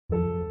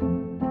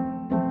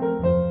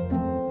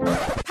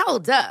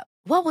Hold up.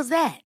 What was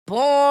that?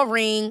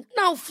 Boring.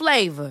 No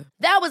flavor.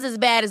 That was as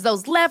bad as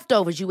those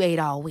leftovers you ate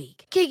all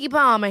week. Keke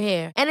Palmer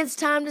here, and it's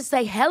time to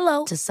say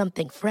hello to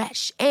something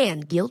fresh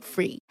and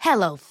guilt-free.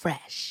 Hello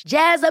Fresh.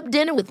 Jazz up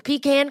dinner with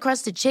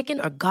pecan-crusted chicken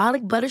or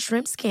garlic butter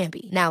shrimp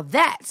scampi. Now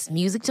that's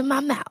music to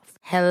my mouth.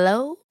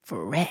 Hello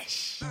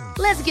Fresh.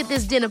 Let's get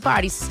this dinner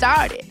party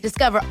started.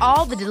 Discover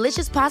all the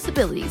delicious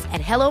possibilities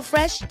at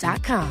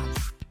hellofresh.com.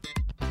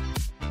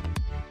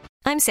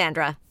 I'm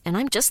Sandra, and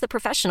I'm just the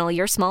professional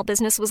your small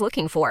business was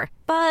looking for.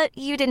 But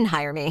you didn't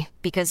hire me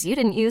because you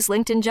didn't use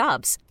LinkedIn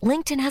Jobs.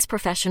 LinkedIn has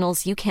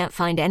professionals you can't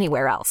find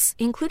anywhere else,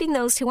 including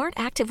those who aren't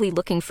actively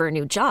looking for a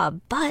new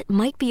job, but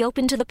might be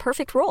open to the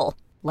perfect role,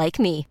 like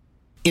me.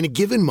 In a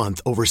given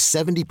month, over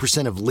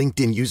 70% of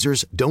LinkedIn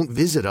users don't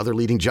visit other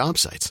leading job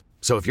sites.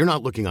 So if you're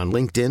not looking on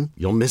LinkedIn,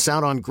 you'll miss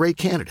out on great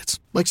candidates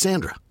like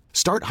Sandra.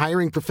 Start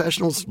hiring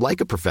professionals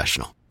like a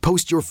professional.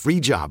 Post your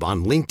free job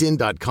on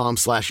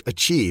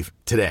linkedin.com/achieve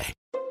today.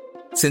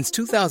 Since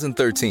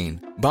 2013,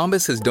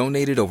 Bombas has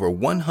donated over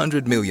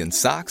 100 million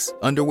socks,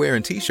 underwear,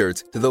 and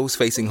T-shirts to those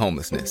facing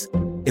homelessness.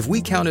 If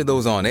we counted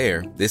those on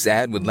air, this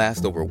ad would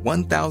last over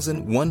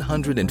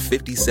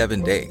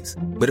 1,157 days.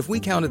 But if we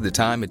counted the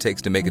time it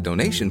takes to make a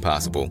donation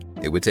possible,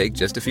 it would take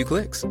just a few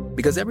clicks.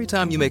 Because every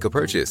time you make a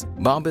purchase,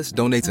 Bombas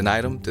donates an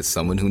item to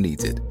someone who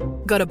needs it.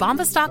 Go to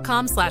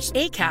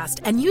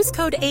bombas.com/ACAST and use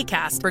code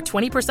ACAST for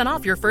 20%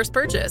 off your first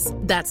purchase.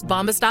 That's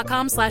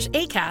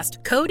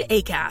bombas.com/ACAST, code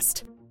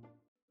ACAST.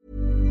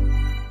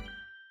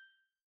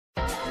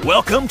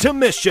 Welcome to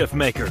Mischief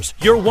Makers,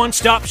 your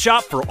one-stop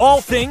shop for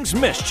all things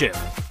mischief.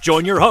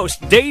 Join your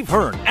host, Dave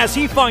Hearn, as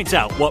he finds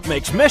out what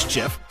makes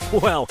mischief,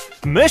 well,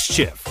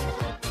 mischief.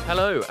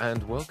 Hello,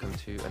 and welcome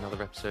to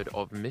another episode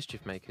of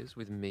Mischief Makers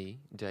with me,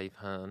 Dave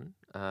Hearn.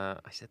 I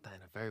said that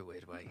in a very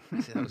weird way.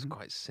 I said that was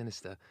quite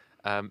sinister.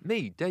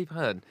 Me, Dave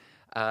Hearn.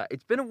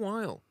 It's been a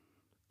while,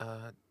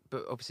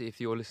 but obviously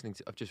if you're listening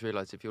to... I've just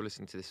realised if you're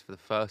listening to this for the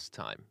first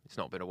time, it's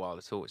not been a while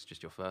at all, it's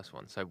just your first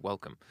one, so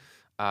welcome.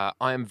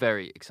 I am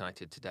very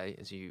excited today,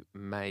 as you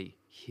may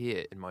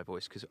hear in my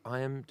voice, because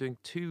I am doing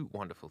two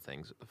wonderful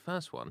things. The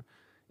first one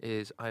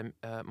is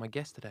my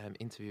guest today I'm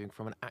interviewing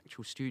from an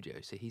actual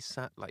studio, so he's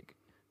sat like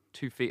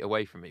 2 feet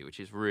away from me, which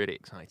is really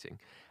exciting.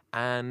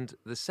 And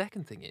the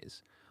second thing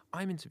is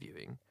I'm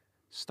interviewing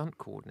stunt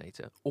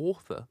coordinator,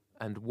 author,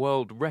 and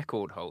world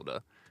record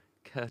holder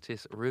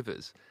Curtis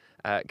Rivers.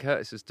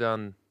 Curtis has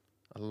done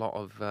a lot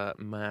of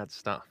mad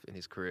stuff in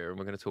his career, and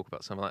we're going to talk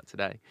about some of that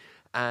today.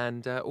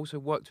 And also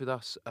worked with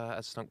us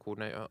as stunt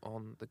coordinator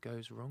on the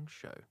Goes Wrong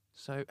show.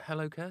 So,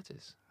 hello,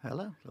 Curtis.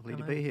 Hello, lovely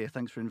to be here.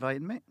 Thanks for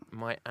inviting me.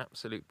 My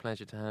absolute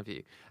pleasure to have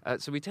you.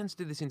 So we tend to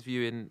do this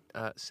interview in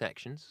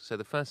sections. So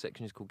the first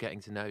section is called Getting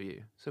to Know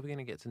You. So we're going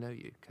to get to know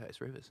you, Curtis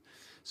Rivers.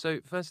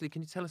 So firstly,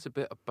 can you tell us a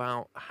bit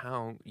about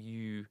how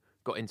you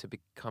got into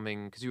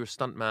becoming, because you were a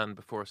stuntman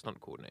before a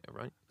stunt coordinator,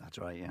 right? That's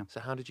right, yeah. So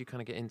how did you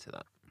kind of get into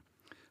that?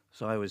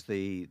 So I was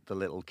the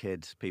little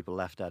kid people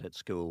laughed at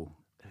school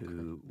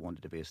who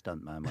wanted to be a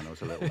stuntman when I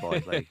was a little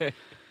boy.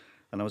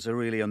 And I was a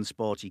really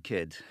unsporty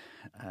kid,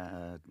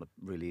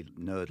 really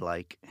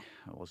nerd-like.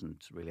 I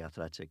wasn't really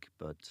athletic,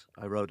 but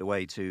I rode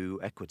away to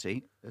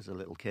Equity as a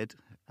little kid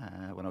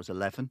when I was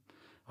 11.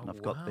 And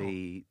I've got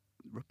the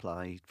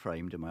reply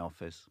framed in my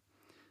office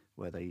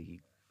where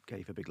they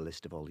gave a big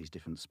list of all these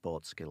different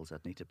sports skills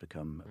I'd need to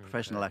become a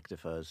professional actor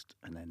first,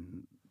 and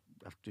then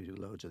have to do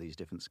loads of these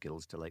different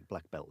skills to like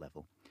black belt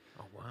level.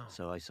 Oh, wow.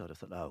 So I sort of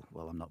thought, oh,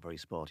 well, I'm not very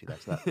sporty,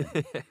 that's that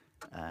thing.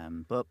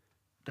 But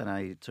then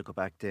I took up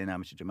acting,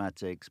 amateur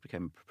dramatics,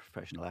 became a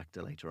professional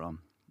actor later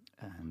on,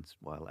 and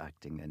while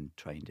acting then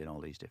trained in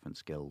all these different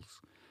skills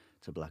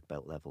to black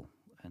belt level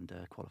and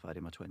qualified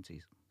in my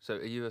 20s. So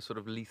are you a sort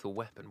of lethal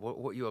weapon?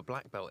 What are you a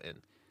black belt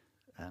in?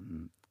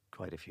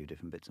 Quite a few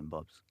different bits and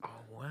bobs.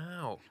 Oh,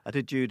 wow. I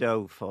did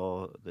judo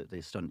for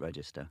the stunt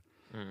register,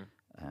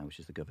 which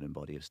is the governing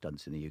body of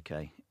stunts in the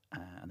UK.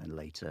 And then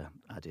later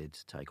I did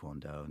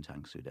taekwondo and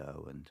tang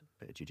sudo and a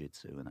bit of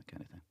jiu-jitsu and that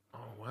kind of thing.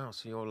 Oh, wow.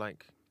 So you're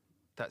like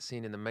that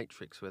scene in The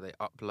Matrix where they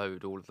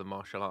upload all of the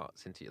martial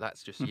arts into you.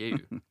 That's just you.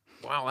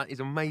 Wow, that is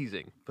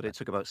amazing. But it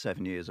took about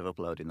 7 years of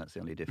uploading. That's the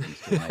only difference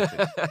to The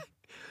Matrix.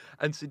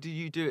 And so do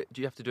you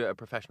have to do it at a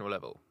professional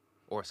level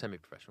or a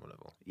semi-professional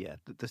level? Yeah,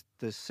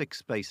 there's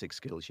 6 basic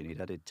skills you need.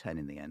 I did 10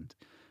 in the end,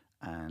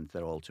 and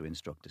they're all to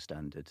instructor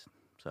standard.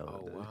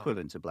 So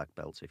equivalent to black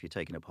belts. If you're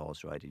taking up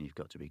horse riding, you've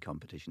got to be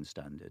competition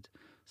standard,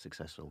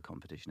 successful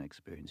competition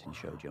experience in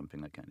show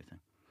jumping, that kind of thing.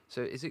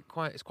 So it's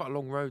quite a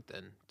long road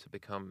then to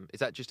become,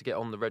 is that just to get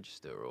on the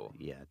register or?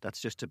 Yeah,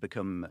 that's just to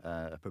become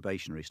a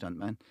probationary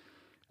stuntman.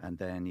 And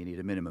then you need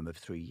a minimum of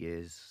 3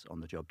 years on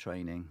the job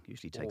training.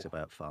 Usually takes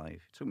about 5.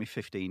 It took me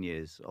 15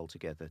 years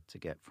altogether to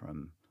get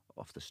from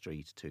off the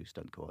street to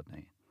stunt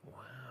coordinator.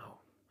 Wow.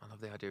 I love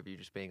the idea of you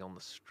just being on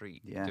the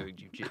street doing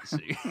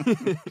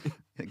jiu-jitsu.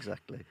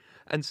 Exactly.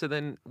 And so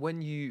then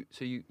when you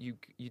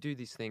do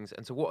these things,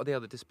 and so what are the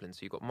other disciplines?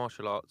 So you've got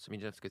martial arts, I mean,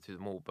 you don't have to go through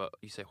them all, but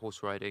you say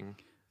horse riding.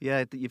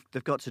 Yeah,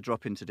 they've got to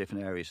drop into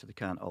different areas, so they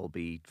can't all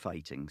be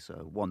fighting. So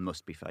one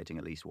must be fighting,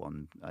 at least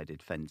one. I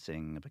did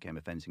fencing. I became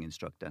a fencing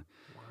instructor.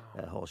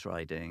 Horse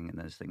riding, and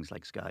there's things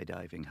like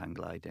skydiving, hang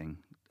gliding,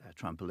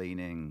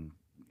 trampolining,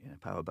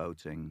 power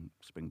boating,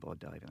 springboard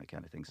diving, that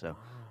kind of thing. So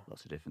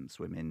lots of different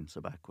swimming,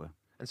 sub-aqua.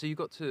 And so you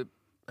got to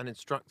an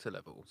instructor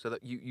level, so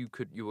that you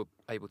were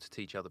able to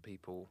teach other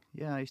people.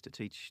 Yeah, I used to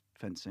teach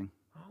fencing.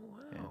 Oh wow!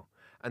 Yeah.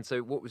 And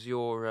so, what was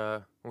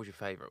your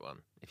favourite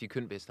one? If you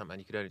couldn't be a stuntman,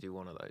 you could only do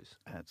one of those.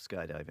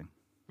 Skydiving.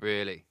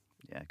 Really?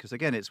 Yeah, because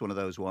again, it's one of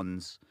those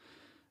ones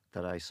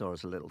that I saw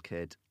as a little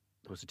kid.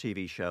 There was a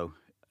TV show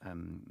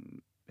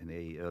in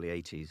the early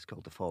 80s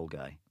called The Fall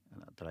Guy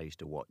that I used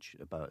to watch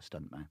about a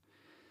stuntman.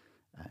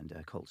 And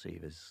Colt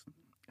Seavers,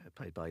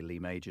 played by Lee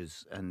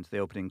Majors. And the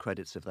opening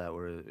credits of that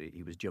were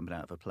he was jumping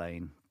out of a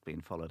plane,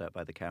 being followed out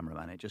by the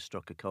cameraman. It just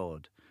struck a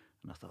chord.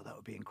 And I thought that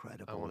would be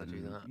incredible. I want to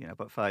do that.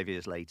 About 5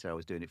 years later, I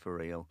was doing it for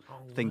real,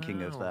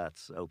 thinking of that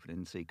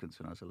opening sequence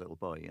when I was a little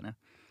boy.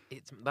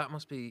 That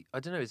must be. I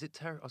don't know. Is it?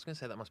 I was going to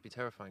say that must be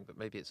terrifying, but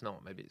maybe it's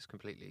not. Maybe it's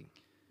completely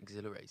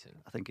exhilarating.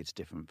 I think it's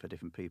different for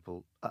different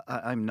people.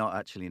 I'm not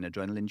actually an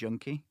adrenaline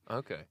junkie.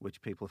 Okay.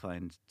 Which people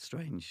find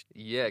strange.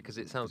 Yeah, because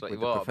it sounds like with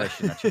you the are.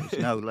 Profession I choose.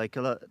 No, like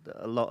a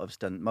lot of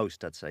most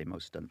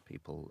stunt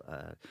people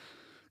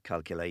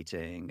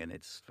calculating, and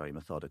it's very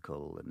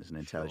methodical, and there's an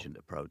intelligent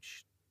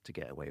approach to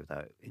get away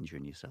without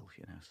injuring yourself,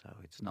 So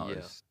it's not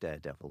as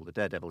Daredevil. The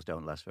Daredevils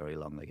don't last very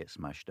long. They get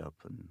smashed up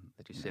and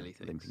they do silly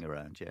things, limping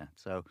around. Yeah.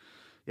 So,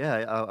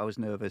 I was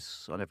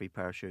nervous on every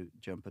parachute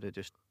jump, but I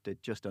just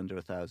did just under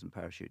 1,000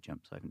 parachute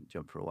jumps. I haven't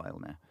jumped for a while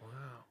now.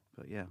 Wow.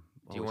 But yeah.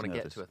 Do you want to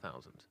get to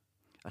 1,000?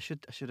 I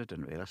should have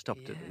done really. I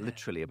stopped at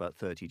literally about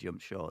 30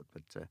 jumps short,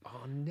 but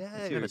oh no,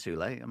 it's never too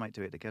late. I might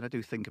do it again. I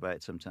do think about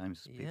it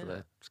sometimes. People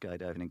are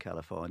skydiving in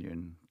California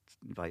and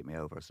invite me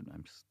over.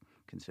 Sometimes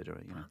consider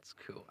it. That's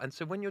cool. And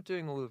so when you're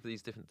doing all of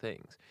these different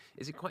things,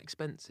 is it quite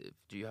expensive?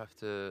 Do you have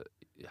to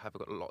have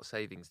got a lot of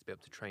savings to be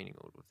able to training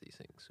all of these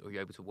things, or are you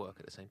able to work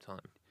at the same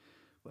time?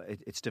 Well,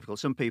 it's difficult.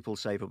 Some people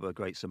save up a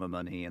great sum of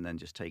money and then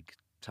just take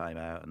time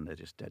out and they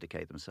just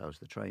dedicate themselves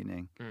to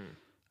training.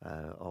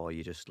 Or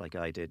you just, like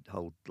I did,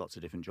 hold lots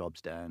of different jobs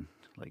down,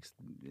 like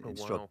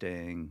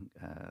instructing,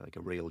 like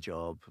a real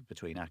job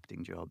between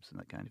acting jobs and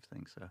that kind of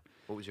thing. So,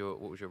 what was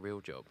your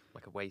real job?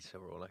 Like a waiter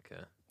or like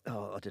a?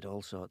 Oh, I did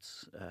all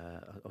sorts.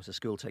 I was a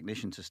school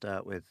technician to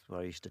start with, where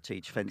I used to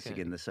teach fencing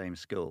in the same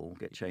school,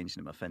 get changed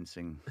into my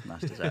fencing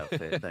master's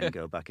outfit, then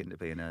go back into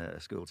being a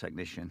school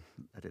technician.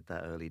 I did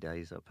that early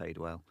days. I paid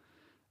well.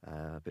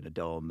 I've been a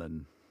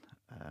doorman.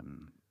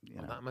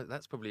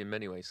 That's probably in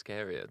many ways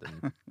scarier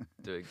than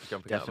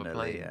jumping out of a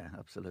plane. Yeah,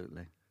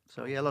 absolutely.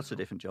 So lots of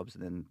different jobs,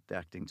 and then the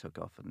acting took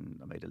off,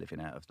 and I made a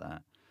living out of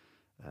that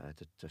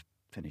to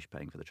finish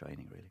paying for the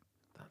training. Really,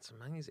 that's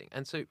amazing.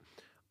 And so,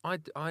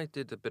 I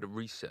did a bit of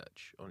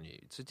research on you.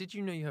 So, did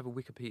you know you have a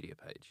Wikipedia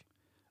page?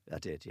 I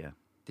did, yeah.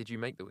 Did you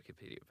make the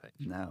Wikipedia page?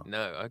 No.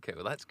 No. Okay.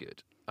 Well, that's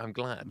good. I'm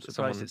glad. I'm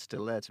surprised it's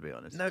still there, to be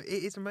honest. No, it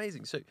is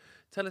amazing. So,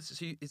 tell us.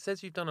 So, it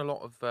says you've done a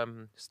lot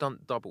of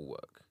stunt double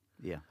work.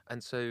 Yeah.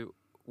 And so,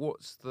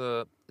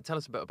 tell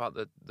us a bit about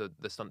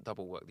the stunt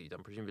double work that you've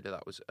done. Presumably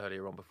that was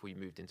earlier on before you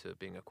moved into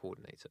being a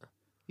coordinator.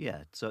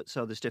 Yeah, so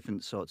there's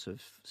different sorts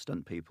of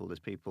stunt people. There's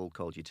people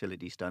called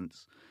utility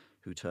stunts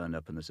who turn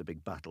up and there's a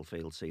big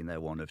battlefield scene.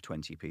 They're one of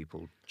 20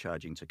 people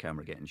charging to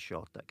camera, getting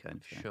shot, that kind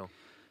of thing. Sure.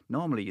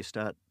 Normally you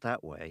start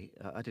that way.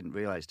 I didn't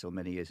realise till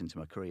many years into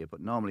my career,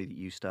 but normally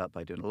you start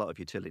by doing a lot of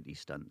utility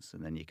stunts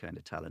and then you kind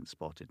of talent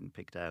spotted and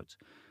picked out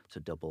to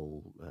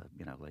double,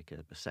 like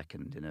a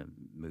second in a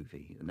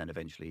movie and then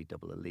eventually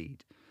double a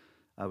lead.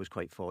 I was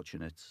quite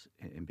fortunate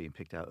in being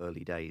picked out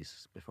early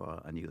days before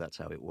I knew that's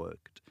how it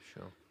worked.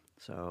 Sure.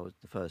 So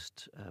the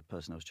first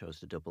person I was chosen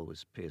to double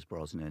was Pierce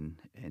Brosnan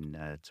in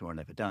Tomorrow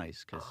Never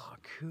Dies. Cause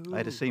cool. I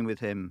had a scene with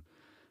him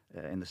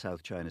in the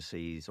South China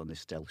Seas on this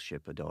stealth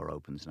ship. A door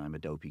opens and I'm a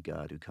dopey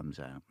guard who comes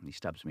out and he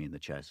stabs me in the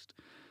chest.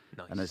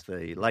 Nice. And as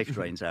the life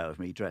drains out of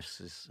me, he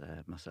dresses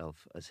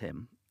myself as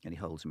him and he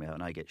holds me out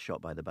and I get shot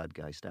by the bad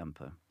guy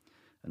Stamper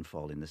and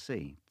fall in the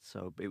sea.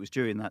 So it was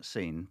during that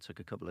scene, took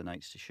a couple of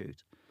nights to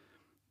shoot,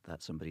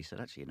 that somebody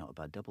said, actually, you're not a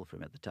bad double for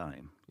him at the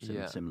time.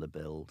 Similar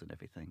build and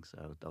everything.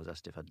 So I was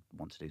asked if I'd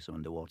want to do some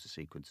underwater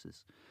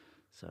sequences.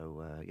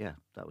 So,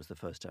 that was the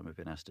first time I've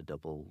been asked to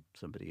double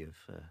somebody of...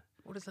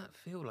 What does that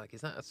feel like?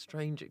 Is that a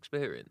strange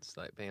experience?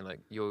 Like being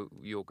like, you're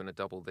going to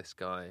double this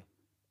guy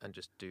and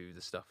just do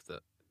the stuff that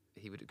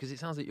he would... Because it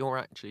sounds like you're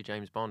actually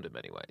James Bond in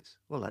many ways.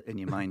 Well, in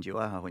your mind you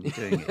are when you're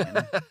doing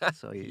it.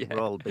 So we're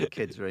all big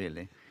kids,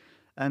 really.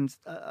 And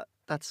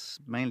that's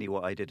mainly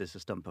what I did as a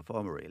stunt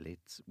performer, really,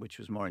 which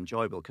was more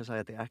enjoyable because I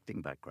had the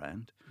acting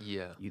background.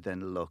 Yeah. You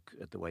then look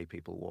at the way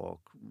people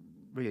walk,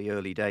 really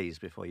early days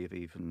before you've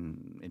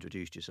even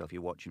introduced yourself.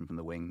 You're watching from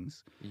the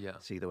wings,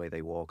 see the way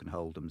they walk and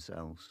hold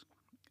themselves.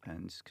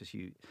 And because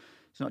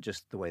it's not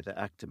just the way the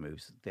actor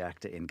moves, the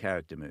actor in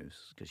character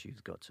moves, because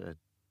you've got to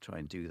try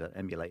and do that,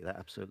 emulate that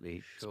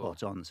absolutely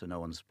spot on so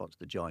no one spots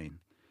the join.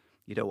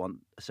 You don't want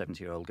a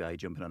 70-year-old guy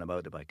jumping on a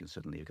motorbike and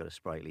suddenly you've got a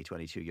sprightly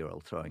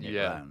 22-year-old throwing it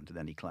around, and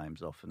then he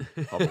climbs off and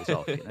hobbles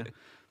off. You know,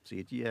 so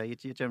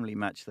you generally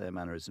match their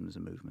mannerisms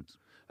and movements.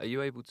 Are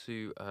you able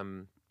to,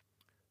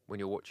 when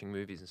you're watching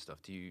movies and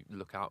stuff, do you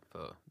look out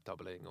for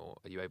doubling, or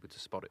are you able to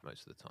spot it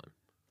most of the time?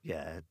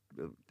 Yeah,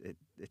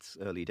 it's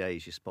early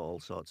days. You spot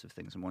all sorts of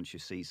things, and once you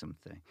see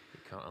something, You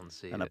can't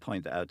unsee it. and I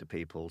point that out to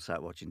people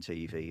sat watching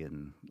TV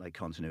and like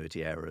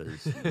continuity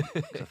errors.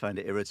 'Cause I find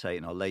it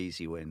irritating or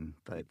lazy when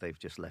they've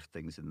just left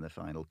things in the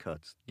final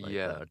cut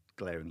that are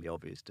glaringly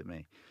obvious to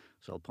me.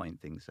 So I'll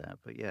point things out.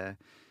 But yeah,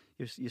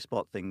 you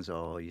spot things,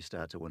 or you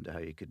start to wonder how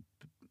you could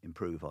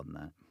improve on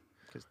that.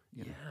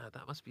 Yeah,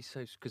 that must be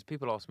so. Because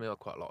people ask me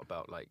quite a lot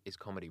about, like, is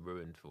comedy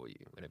ruined for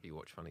you whenever you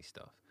watch funny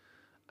stuff?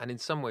 And in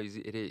some ways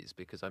it is,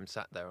 because I'm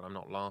sat there and I'm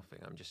not laughing.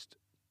 I'm just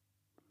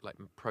like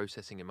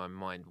processing in my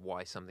mind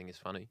why something is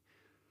funny.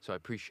 So I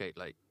appreciate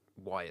like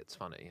why it's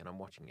funny, and I'm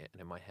watching it, and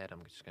in my head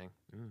I'm just going,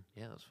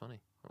 yeah, that's funny.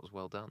 That was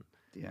well done.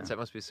 Yeah. And so it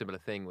must be a similar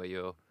thing where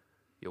you're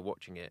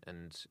watching it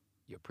and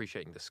you're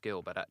appreciating the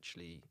skill, but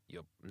actually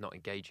you're not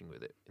engaging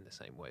with it in the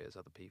same way as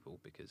other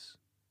people because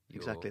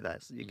exactly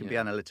that. You can be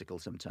analytical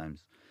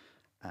sometimes,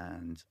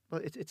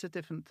 but it's a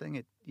different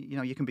thing.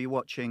 You can be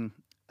watching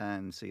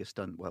and see a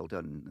stunt well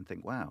done and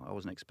think, wow, I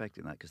wasn't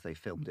expecting that, because they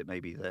filmed it.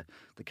 Maybe the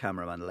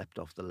cameraman leapt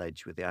off the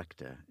ledge with the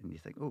actor, and you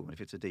think, oh,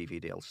 if it's a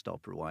DVD, I'll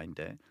stop, rewind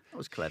it. That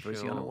was clever.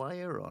 Is he on a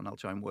wire, or I'll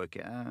try and work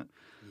it out?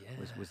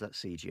 Yeah. Was that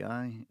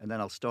CGI? And then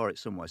I'll store it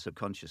somewhere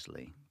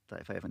subconsciously that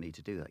if I ever need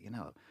to do that,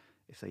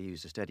 if they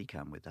use a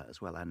Steadicam with that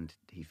as well, and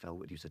he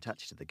was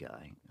attached to the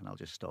guy, and I'll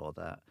just store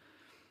that.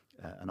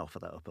 And offer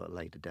that up at a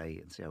later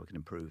date and see how we can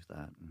improve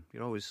that. And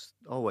you're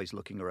always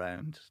looking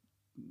around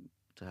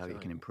to how you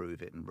can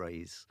improve it and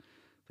raise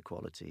the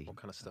quality. What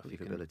kind of stuff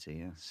believability,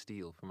 you can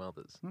steal from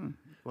others.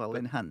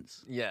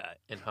 Enhance. Yeah,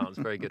 enhance.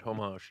 Very good.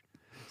 Homage.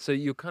 So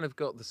you've kind of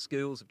got the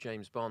skills of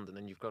James Bond, and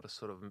then you've got a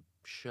sort of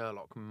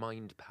Sherlock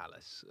mind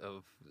palace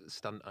of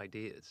stunt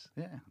ideas.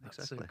 Yeah, That's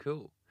exactly. so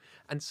cool.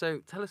 And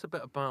so tell us a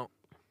bit about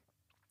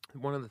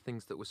one of the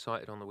things that was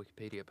cited on the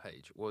Wikipedia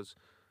page was,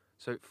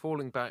 so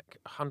falling back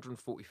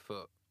 140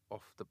 foot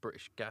off the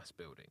British Gas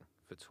building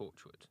for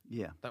Torchwood.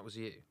 Yeah. That was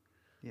you.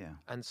 Yeah.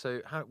 And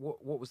so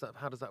what was that?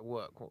 How does that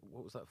work?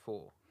 What was that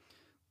for?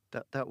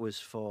 That was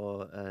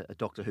for a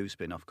Doctor Who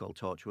spin-off called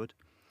Torchwood.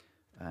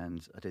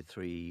 And I did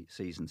 3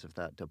 seasons of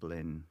that, double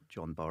in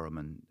John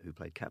Borroman, who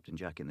played Captain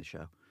Jack in the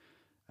show.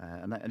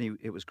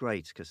 It was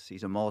great because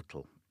he's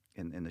immortal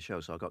in the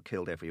show, so I got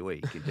killed every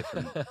week in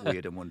different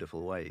weird and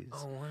wonderful ways.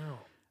 Oh, wow.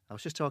 I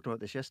was just talking about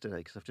this yesterday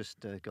because I've just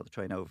got the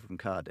train over from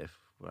Cardiff,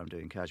 where I'm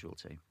doing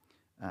Casualty.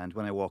 And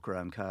when I walk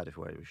around Cardiff,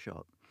 where it was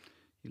shot,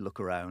 you look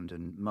around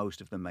and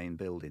most of the main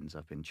buildings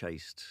have been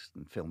chased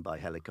and filmed by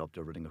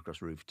helicopter running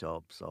across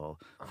rooftops, or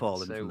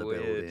fallen from the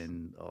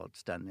building, or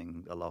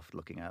standing aloft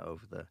looking out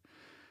over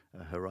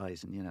the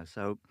horizon,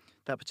 So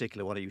that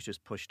particular one, he was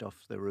just pushed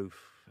off the roof,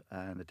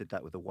 and I did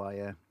that with a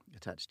wire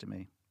attached to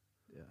me,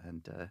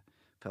 and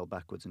fell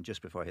backwards. And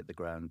just before I hit the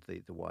ground,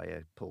 the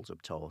wire pulls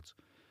up taut,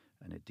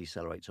 and it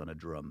decelerates on a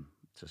drum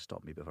to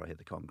stop me before I hit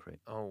the concrete.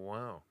 Oh,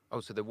 wow. Oh,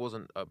 so there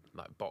wasn't a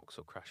box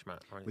or crash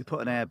mat or anything? We put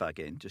an airbag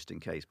in just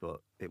in case,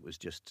 but it was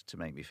just to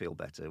make me feel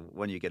better.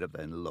 When you get up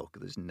there and look,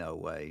 there's no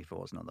way, if I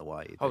wasn't on the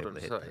wire, you'd be able to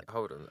hit that.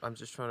 Hold on. I'm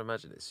just trying to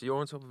imagine it. So you're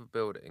on top of a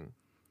building.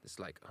 It's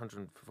like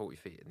 140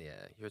 feet in the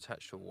air. You're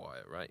attached to a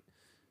wire, right?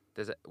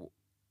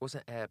 What's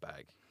an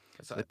airbag?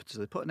 So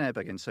they put an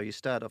airbag in. So you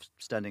start off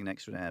standing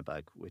next to an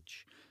airbag,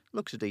 which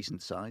looks a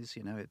decent size.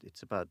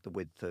 It's about the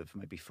width of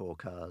maybe 4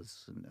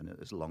 cars and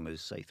as long as,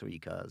 say, 3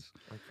 cars,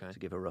 to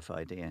give a rough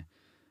idea.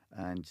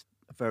 And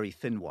a very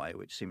thin wire,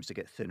 which seems to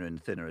get thinner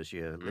and thinner as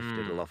you're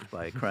lifted aloft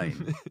by a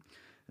crane.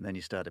 And then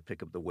you start to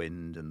pick up the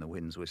wind, and the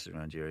wind's whistling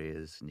around your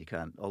ears,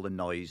 and all the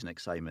noise and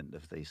excitement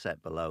of the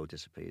set below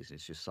disappears.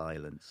 It's just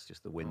silence,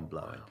 just the wind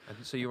blowing. Wow.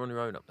 And so you're on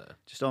your own up there?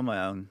 Just on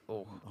my own,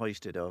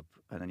 hoisted up,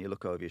 and then you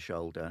look over your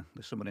shoulder.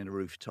 There's someone in a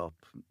rooftop,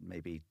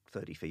 maybe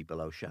 30 feet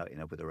below, shouting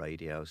up with a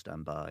radio,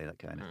 stand by, that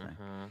kind of thing.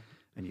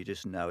 And you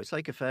just know. It's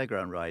like a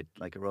fairground ride,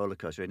 like a roller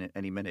coaster. In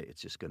any minute,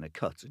 it's just going to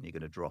cut, and you're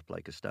going to drop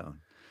like a stone.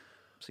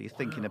 So you're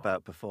thinking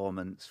about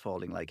performance,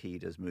 falling like he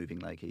does, moving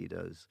like he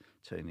does,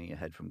 turning your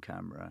head from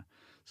camera.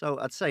 So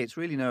I'd say it's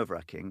really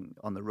nerve-wracking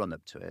on the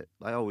run-up to it.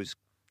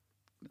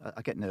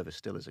 I get nervous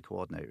still as a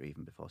coordinator,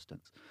 even before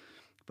stunts.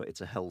 But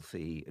it's a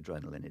healthy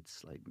adrenaline.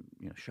 It's like,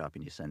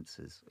 sharpen your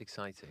senses.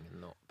 Exciting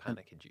and not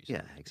panic-inducing.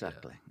 Yeah,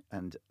 exactly. Yeah.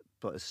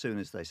 But as soon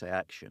as they say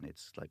action,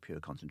 it's like pure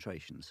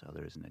concentration, so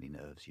there isn't any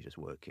nerves. You're just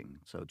working.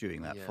 So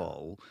during that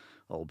fall,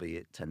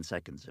 albeit 10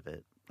 seconds of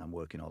it, I'm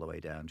working all the way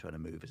down, trying to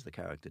move as the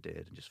character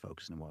did, and just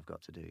focusing on what I've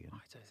got to do. I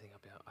don't think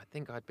I'd be able. I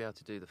think I'd be able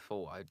to do the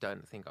fall. I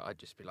don't think I'd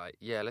just be like,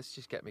 yeah, let's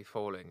just get me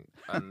falling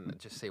and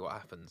just see what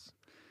happens.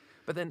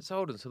 But then, so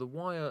hold on. So the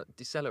wire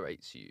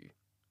decelerates you.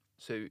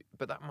 So,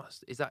 but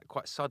is that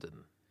quite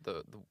sudden?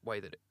 The way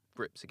that it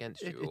grips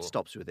against you? It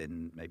stops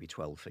within maybe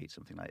 12 feet,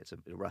 something like that. It's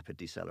a rapid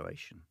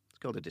deceleration. It's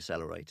called a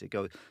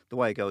decelerator. The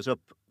way it goes up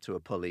to a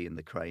pulley in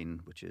the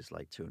crane, which is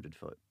like 200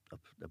 foot up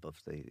above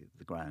the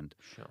ground,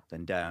 Sure.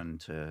 then down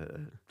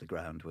to the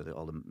ground where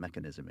all the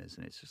mechanism is,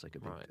 and it's just like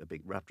a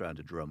big wrapped around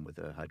a drum with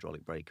a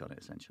hydraulic brake on it,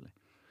 essentially.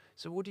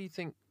 So what do you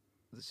think?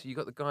 So you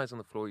got the guys on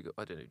the floor, you got,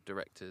 I don't know,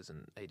 directors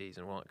and ADs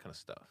and all that kind of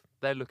stuff.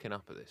 They're looking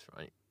up at this,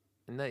 right?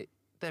 And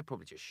they're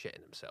probably just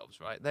shitting themselves,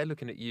 right? They're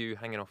looking at you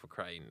hanging off a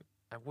crane.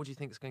 And what do you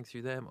think is going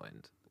through their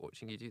mind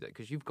watching you do that?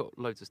 Because you've got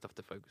loads of stuff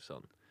to focus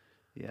on.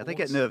 Yeah, But they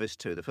get nervous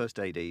too. The first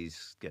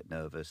ADs get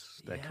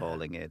nervous. They're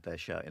calling it. They're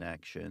shouting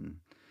action.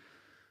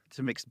 It's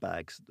a mixed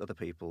bag. Other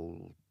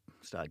people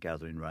start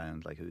gathering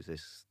round, like, who's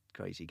this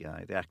crazy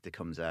guy? The actor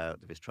comes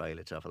out of his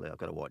trailer to have a look. I've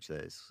got to watch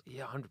this.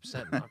 Yeah,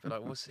 100%. I'd be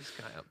like, what's this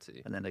guy up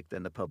to? And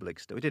then the public.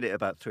 We did it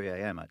about 3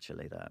 a.m.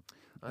 actually.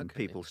 And Okay.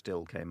 people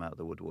still came out of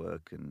the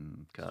woodwork,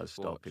 and cars Just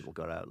stopped. watch. People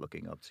got out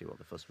looking up to see what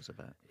the fuss was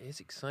about. It is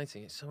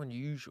exciting. It's so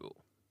unusual.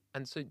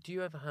 And so do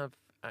you ever have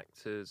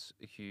actors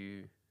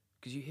who...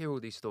 Because you hear all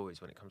these stories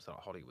when it comes to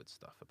like Hollywood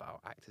stuff about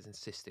actors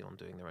insisting on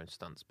doing their own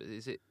stunts. But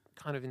is it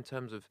kind of in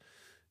terms of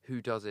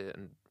who does it,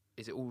 and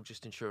is it all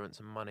just insurance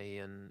and money,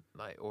 and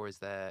like, or is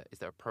there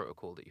a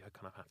protocol that you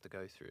kind of have to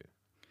go through?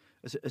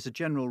 As a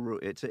general rule,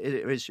 it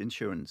is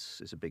insurance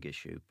is a big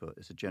issue, but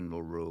as a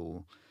general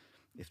rule,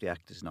 if the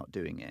actor's not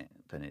doing it,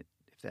 then if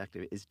the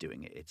actor is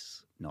doing it,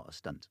 it's not a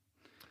stunt.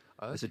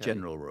 As a Okay.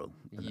 general rule.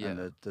 Yeah.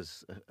 And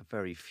there's a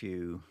very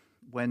few.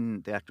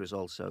 When the actor is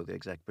also the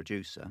exec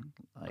producer,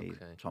 i.e.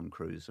 Okay. Tom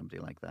Cruise,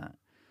 somebody like that,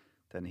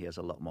 then he has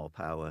a lot more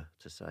power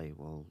to say,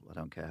 well, I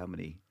don't care how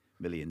many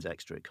millions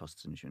extra it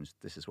costs insurance,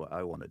 this is what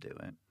I want to do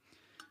it.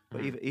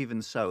 But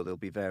even so, there'll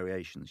be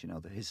variations.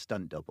 His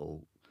stunt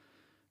double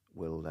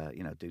will,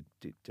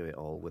 do it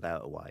all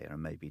without a wire,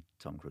 and maybe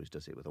Tom Cruise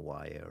does it with a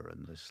wire,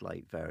 and there's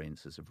slight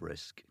variances of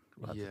risk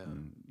rather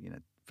than,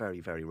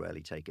 very, very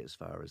rarely take it as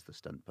far as the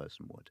stunt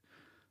person would.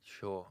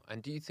 Sure.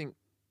 And do you think...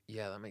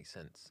 Yeah, that makes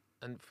sense.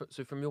 And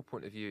so from your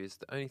point of view, is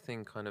the only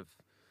thing kind of...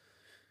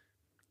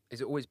 Is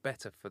it always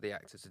better for the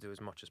actor to do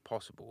as much as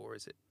possible, or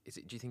is it?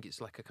 Do you think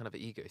it's like a kind of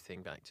ego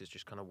thing that actors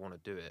just kind of want to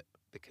do it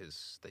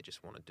because they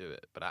just want to do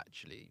it? But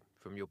actually,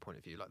 from your point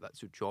of view, like,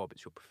 that's your job,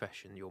 it's your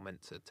profession, you're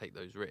meant to take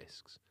those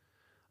risks.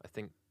 I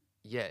think,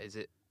 is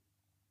it...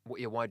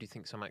 Why do you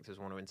think some actors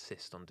want to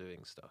insist on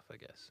doing stuff, I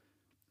guess?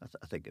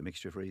 I think a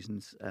mixture of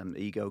reasons.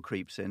 Ego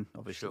creeps in,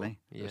 obviously. Sure.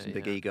 Yeah, There's some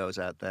big egos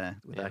out there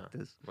with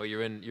actors. Well,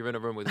 you're in a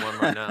room with one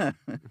right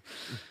now.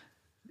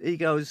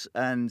 Egos,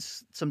 and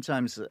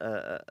sometimes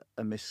a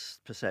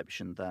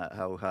misperception that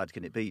how hard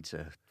can it be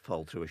to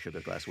fall through a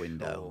sugar glass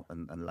window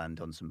and land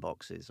on some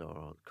boxes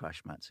or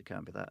crash mats. It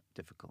can't be that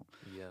difficult.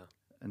 Yeah.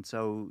 And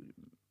so,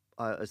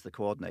 as the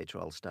coordinator,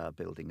 I'll start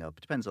building up.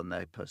 It depends on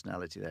their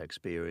personality, their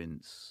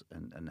experience,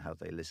 and how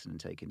they listen and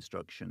take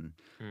instruction.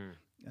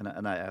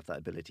 And I have that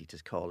ability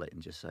to call it and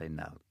just say,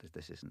 no,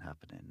 this isn't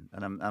happening.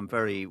 And I'm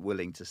very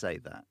willing to say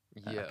that.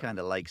 Yeah. I kind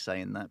of like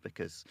saying that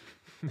because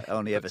I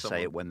only ever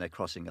say it when they're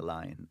crossing a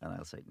line, and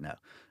I'll say no.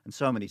 And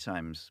so many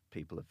times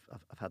people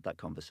I've had that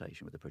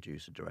conversation with the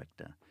producer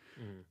director,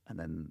 and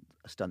then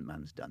a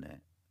stuntman's done it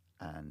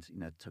and,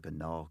 took a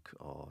knock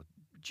or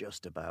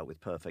just about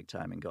with perfect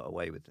timing got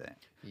away with it.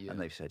 Yeah. And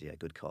they've said, yeah,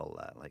 good call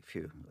that. Like,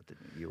 phew,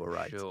 you were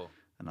right. Sure.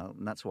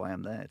 And that's why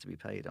I'm there, to be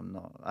paid.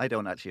 I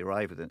don't actually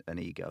arrive with an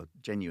ego,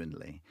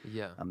 genuinely.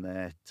 Yeah. I'm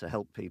there to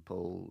help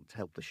people, to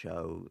help the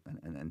show,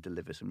 and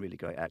deliver some really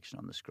great action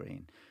on the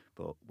screen,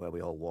 but where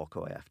we all walk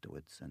away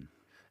afterwards, and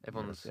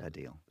Everyone's that's the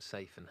ideal.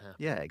 safe and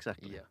happy. Yeah,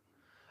 exactly. Yeah.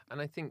 And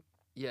I think,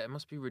 it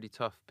must be really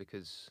tough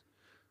because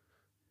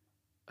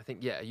I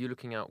think, are you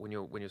looking out when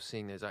you're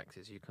seeing those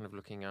actors, you're kind of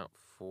looking out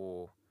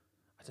for,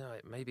 I don't know,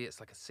 maybe it's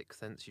like a sixth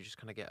sense, you just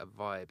kind of get a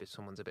vibe if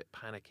someone's a bit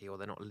panicky or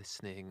they're not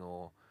listening,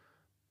 or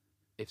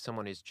if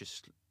someone is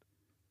just,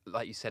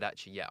 like you said,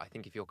 actually, I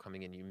think if you're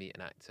coming in, you meet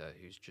an actor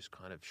who's just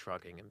kind of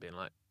shrugging and being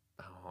like,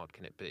 how hard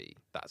can it be?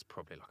 That's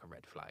probably like a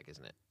red flag,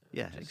 isn't it?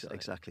 Yeah, Just like,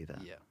 exactly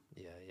that.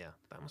 Yeah.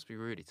 That must be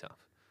really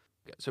tough.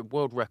 So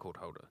world record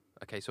holder.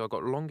 Okay, so I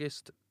got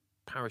longest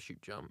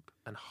parachute jump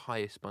and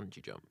highest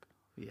bungee jump.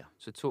 Yeah.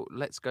 So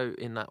let's go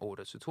in that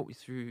order. So talk me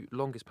through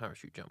longest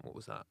parachute jump. What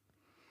was that?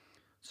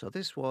 So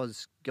this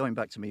was going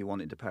back to me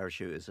wanting to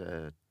parachute as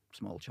a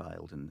small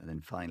child, and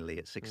then finally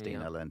at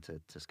 16 I learned to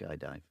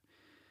skydive.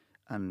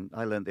 And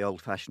I learned the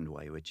old-fashioned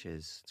way, which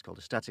is, it's called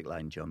a static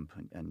line jump,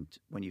 and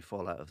when you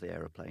fall out of the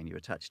aeroplane, you're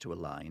attached to a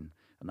line,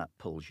 and that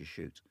pulls your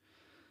chute.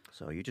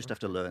 So you just have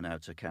to learn how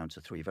to count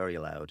to 3 very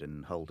loud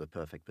and hold a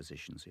perfect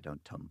position so you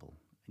don't tumble.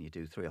 And you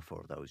do 3 or 4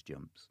 of those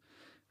jumps.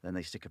 Then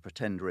they stick a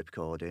pretend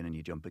ripcord in and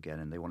you jump again,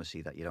 and they want to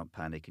see that you don't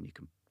panic and you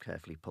can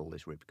carefully pull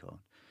this ripcord.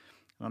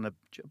 On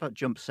about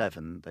jump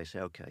 7, they say,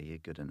 okay, you're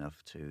good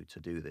enough to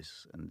do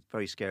this. And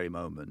very scary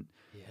moment.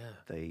 Yeah.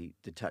 They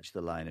detach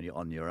the line and you're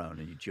on your own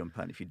and you jump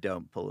out. If you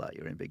don't pull that,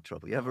 you're in big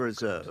trouble. You have a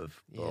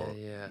reserve.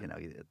 Yeah.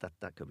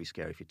 That could be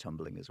scary if you're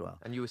tumbling as well.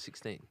 And you were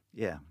 16?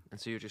 Yeah. And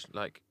so you're just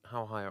like,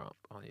 how high up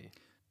are you?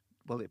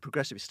 Well,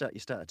 progressive. You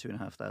start at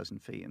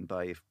 2,500 feet, and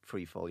by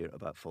free fall, you're at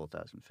about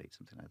 4,000 feet,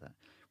 something like that,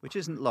 which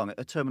isn't long.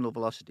 At terminal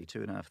velocity,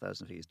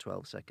 2,500 feet is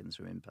 12 seconds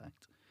from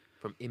impact.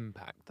 From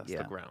impact, that's the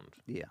Yeah. ground.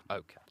 Yeah.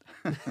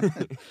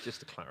 Okay.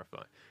 Just to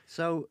clarify.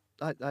 So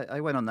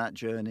I went on that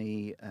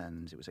journey,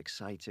 and it was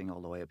exciting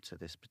all the way up to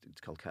this. It's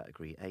called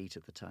Category 8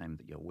 at the time,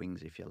 that your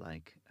wings, if you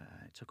like.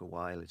 It took a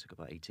while. It took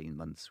about 18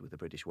 months with the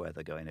British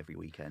weather, going every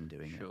weekend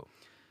doing Sure. it.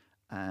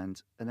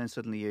 And then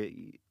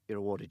suddenly you're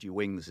awarded your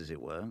wings, as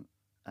it were.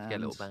 And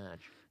Get a little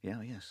badge.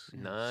 Yeah, yes.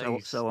 Yeah.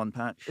 Nice. So on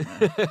patch,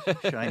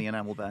 shiny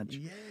enamel badge.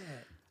 Yeah.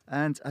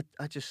 And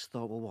I just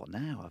thought, well, what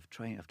now?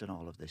 I've done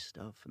all of this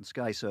stuff. And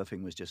sky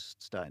surfing was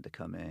just starting to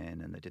come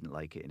in, and they didn't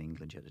like it in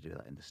England. You had to do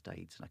that in the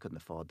States, and I couldn't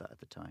afford that at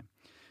the time.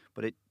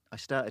 But I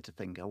started to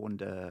think, I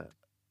wonder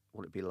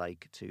what it'd be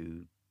like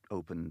to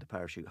open the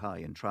parachute high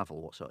and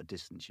travel, what sort of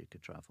distance you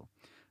could travel.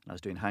 And I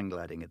was doing hang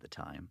gliding at the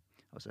time.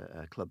 I was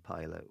a club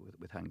pilot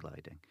with hang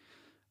gliding.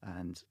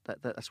 And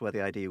that's where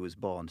the idea was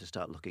born, to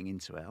start looking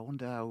into it. I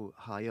wonder how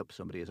high up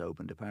somebody has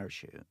opened a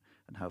parachute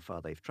and how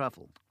far they've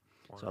travelled.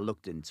 Wow. So I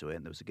looked into it,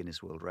 and there was a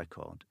Guinness World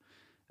Record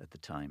at the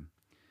time,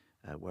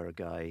 where a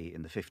guy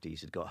in the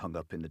 50s had got hung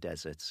up in the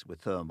deserts with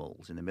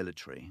thermals in the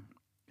military,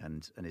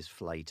 and his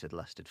flight had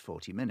lasted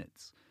 40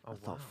 minutes. I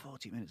thought,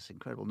 40 minutes is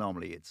incredible.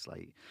 Normally it's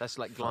like... That's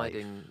like 5.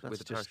 gliding That's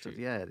with a just, parachute.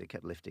 yeah, they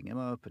kept lifting him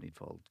up, and he'd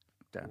fall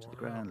down to the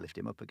ground, lift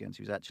him up again. So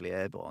he was actually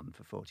airborne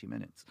for 40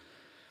 minutes.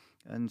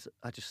 And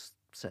I just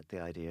set the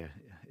idea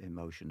in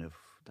motion of,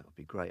 that would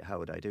be great, how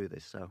would I do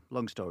this? So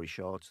long story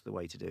short, the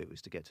way to do it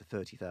was to get to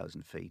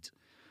 30,000 feet,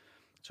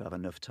 to have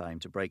enough time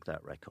to break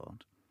that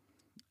record.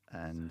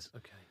 And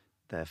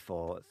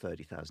therefore, at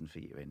 30,000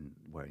 feet, you're in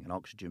wearing an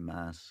oxygen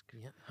mask.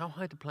 Yeah. How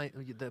high do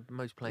the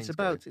most planes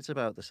It's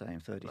about the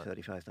same,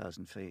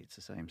 35,000 feet. It's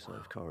the same sort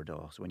of corridor.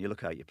 So when you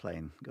look out your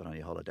plane, going on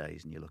your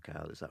holidays, and you look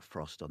out, there's that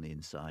frost on the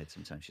inside.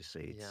 Sometimes you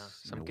see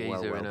it's some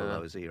well geezer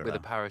below zero. with a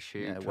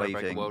parachute, trying to break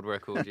waving. a world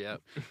record. Yeah.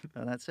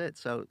 And that's it.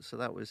 So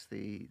that was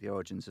the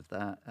origins of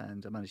that.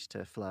 And I managed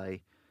to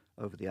fly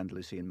over the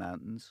Andalusian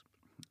mountains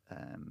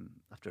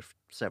after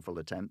several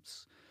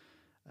attempts.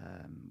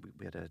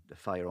 We had a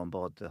fire on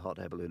board the hot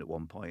air balloon at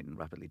one point, and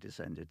rapidly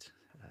descended.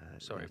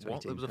 Sorry, to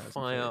what? There was a 18,000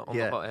 fire feet. on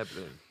the hot air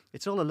balloon?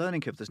 It's all a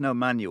learning curve. There's no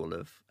manual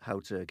of how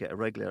to get a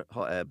regular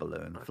hot air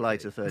balloon, fly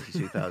to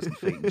 32,000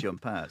 feet and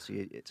jump out. So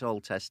it's all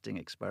testing,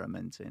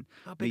 experimenting,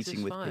 How big's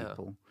meeting this with fire?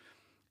 people.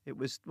 It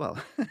was, well...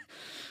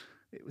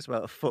 It was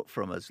about a foot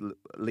from us,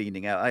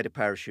 leaning out. I had a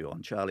parachute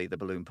on. Charlie, the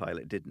balloon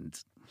pilot,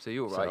 didn't. So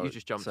you were right. So, You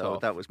just jumped so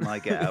off. that was my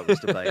get out, was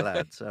to bail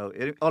out. So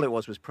all it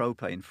was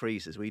propane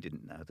freezers. We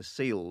didn't know. The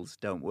seals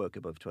don't work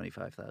above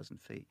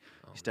 25,000 feet.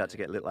 You start to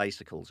get little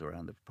icicles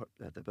around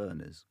the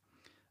burners,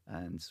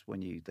 and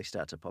when they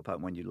start to pop out,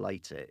 and when you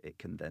light it, it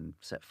can then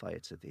set fire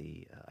to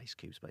the ice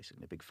cubes.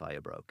 Basically, a big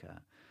fire broke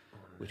out,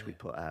 which we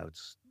put out.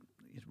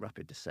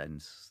 Rapid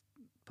descents,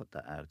 put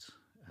that out.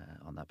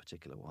 On that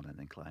particular one, and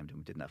then climbed, and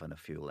we didn't have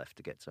enough fuel left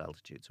to get to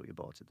altitude, so we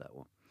aborted that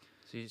one.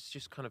 So it's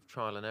just kind of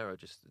trial and error.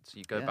 Just so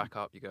you go back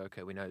up, you go,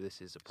 okay, we know this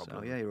is a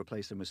problem. So you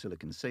replace them with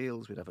silicon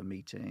seals. We'd have a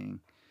meeting.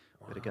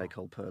 We had a guy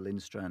called Per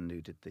Lindstrand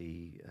who did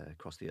the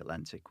Across the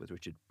Atlantic with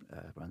Richard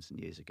Branson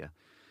years ago.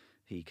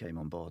 He came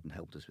on board and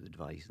helped us with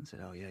advice and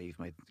said,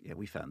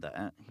 we found that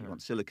out. You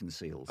want silicon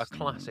seals. A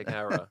classic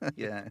error.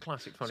 Yeah.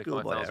 Classic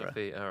Schoolboy 25,000 error.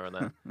 feet error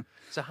there.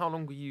 So how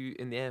long were you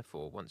in the air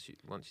for once you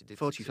did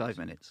 45 succeed?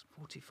 minutes.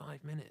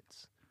 45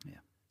 minutes? Yeah.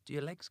 Do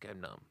your legs go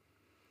numb?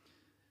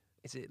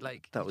 Is it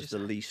like... That you was just- the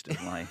least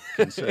of my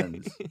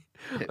concerns.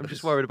 I'm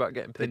just worried about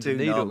getting They pins do and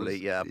needles.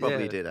 normally, I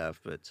probably did have,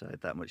 but I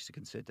had that much to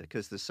consider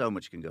because there's so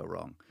much can go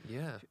wrong.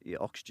 Yeah.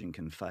 Your oxygen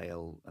can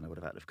fail, and I would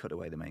have had to have cut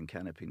away the main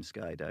canopy and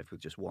skydive with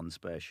just one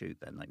spare chute,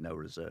 then like no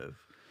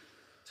reserve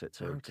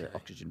to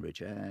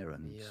oxygen-rich air.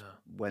 And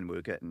when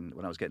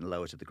I was getting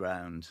lower to the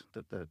ground,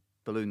 the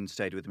balloon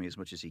stayed with me as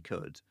much as he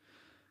could.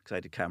 Because I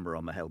had a camera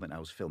on my helmet, and I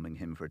was filming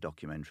him for a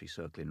documentary,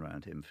 circling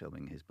around him,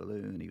 filming his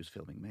balloon. He was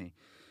filming me.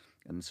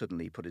 And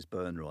suddenly he put his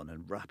burner on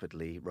and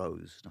rapidly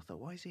rose. And I thought,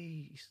 why is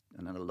he...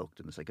 And then I looked,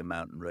 and there's like a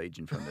mountain range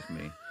in front of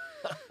me.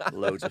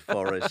 Loads of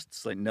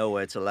forests, like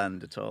nowhere to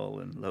land at all,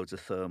 and loads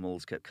of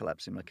thermals kept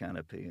collapsing my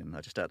canopy. And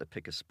I just had to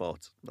pick a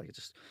spot. Like it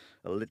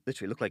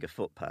literally looked like a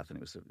footpath, and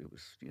it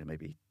was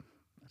maybe...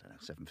 I don't know,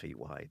 7 feet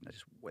wide, and I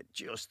just went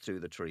just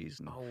through the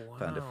trees and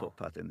found a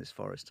footpath in this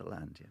forest to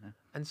land,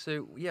 And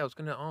so, I was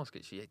going to ask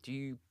actually,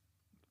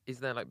 is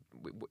there like,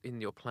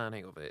 in your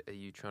planning of it, are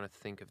you trying to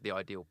think of the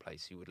ideal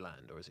place you would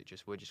land, or is it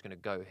just, we're just going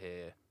to go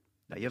here?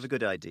 Now, you have a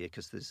good idea,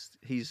 because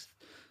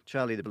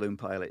Charlie, the balloon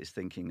pilot, is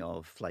thinking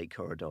of flight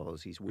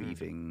corridors. He's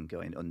weaving,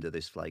 going under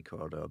this flight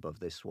corridor, above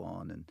this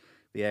one, and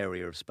the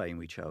area of Spain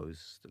we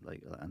chose,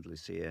 like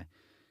Andalusia,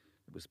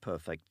 was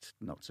perfect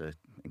not to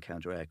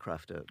encounter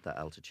aircraft at that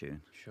altitude.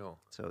 Sure.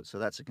 So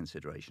that's a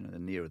consideration.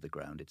 And nearer the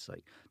ground, it's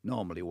like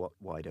normally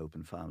wide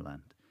open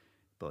farmland.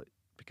 But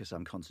because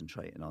I'm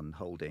concentrating on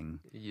holding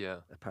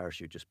a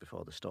parachute just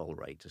before the stall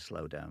rate to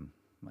slow down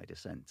my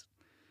descent,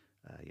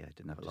 I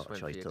didn't have a lot of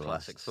choice to the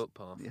classic last.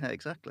 footpath. Yeah,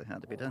 exactly.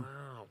 Had to be done.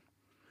 Wow.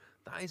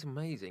 That is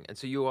amazing. And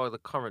so you are the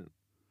current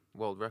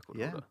world record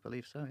holder? Yeah, I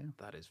believe so, yeah.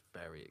 That is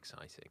very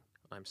exciting.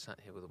 I'm sat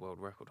here with a world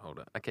record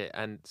holder. Okay,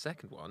 and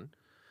second one,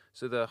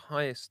 So the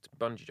highest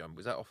bungee jump,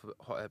 was that off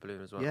a hot air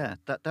balloon as well? Yeah,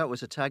 that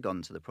was a tag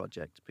on to the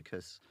project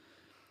because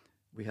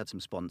we had some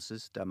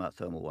sponsors, Denmark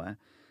Thermal Wear,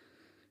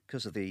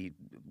 because of the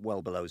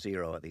well below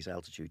zero at these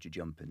altitudes you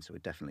jump in, so we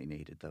definitely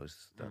needed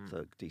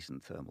that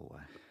decent thermal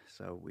wear.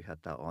 So we had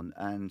that on,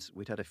 and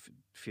we'd had a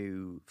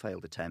few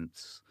failed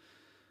attempts.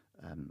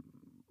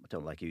 I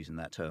don't like using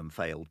that term,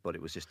 failed, but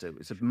it was just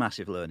it's a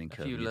massive learning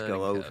curve. You'd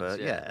go over,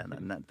 curves, yeah.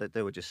 and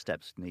there were just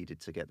steps needed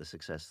to get the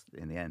success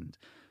in the end.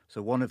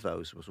 So one of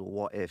those was, well,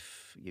 what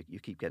if you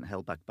keep getting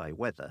held back by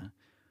weather?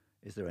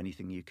 Is there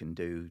anything you can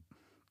do,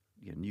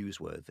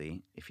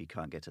 newsworthy, if you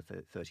can't get to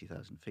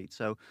 30,000 feet?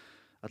 So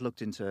I'd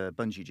looked into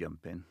bungee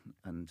jumping,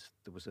 and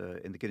there was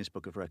in the Guinness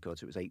Book of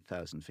Records, it was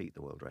 8,000 feet,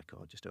 the world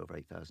record, just over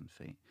 8,000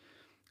 feet.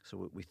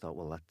 So we thought,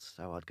 well, that's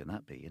how hard can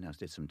that be? I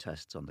did some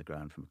tests on the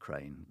ground from a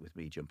crane with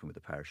me jumping with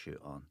a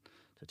parachute on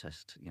to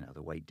test,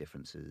 the weight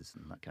differences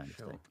and that kind of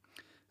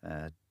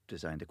thing.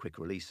 Designed a quick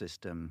release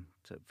system,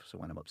 so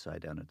when I'm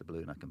upside down at the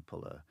balloon, I can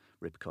pull a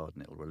ripcord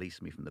and it'll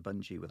release me from the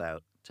bungee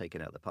without taking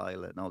out the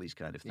pilot and all these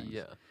kind of things.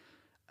 Yeah.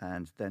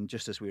 And then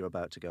just as we were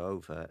about to go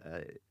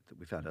over,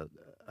 we found out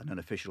an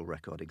unofficial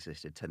record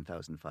existed,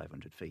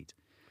 10,500 feet.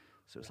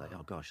 So it's like,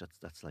 oh gosh,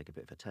 that's like a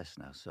bit of a test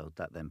now. So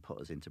that then put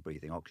us into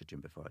breathing oxygen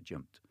before I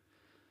jumped.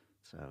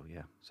 So,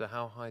 yeah. So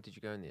how high did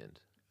you go in the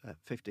end?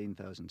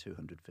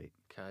 15,200 feet.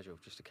 Casual,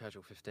 just a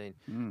casual 15.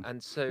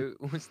 And so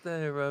was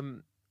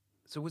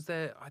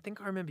there, I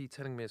think I remember you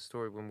telling me a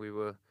story when we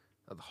were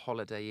at the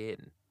Holiday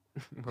Inn.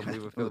 When we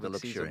were filming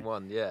season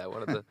 1, yeah,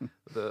 one of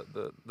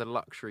the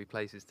luxury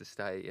places to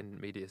stay in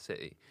Media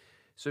City.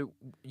 So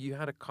you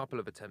had a couple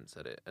of attempts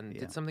at it, and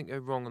did something go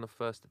wrong on the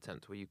first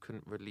attempt where you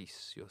couldn't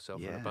release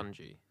yourself on a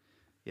bungee?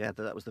 Yeah,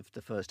 that was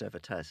the first ever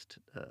test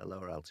at a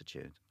lower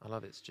altitude. I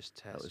love it. It's just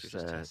test. You're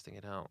just testing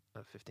it out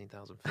at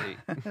 15,000 feet.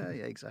 Yeah,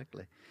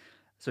 exactly.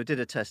 So I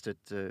did a test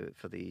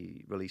for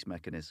the release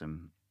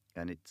mechanism,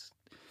 and it's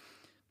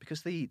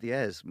because the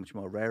air's much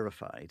more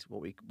rarefied.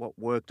 What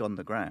worked on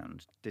the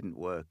ground didn't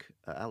work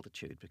at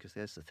altitude because the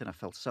air's so thin. I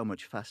felt so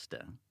much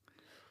faster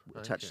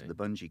attached to the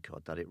bungee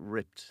cord that it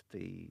ripped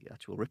the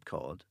actual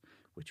ripcord,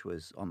 which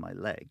was on my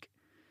leg.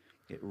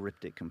 It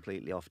ripped it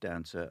completely off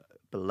down to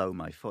below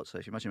my foot. So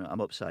if you imagine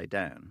I'm upside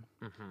down,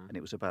 and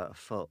it was about a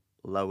foot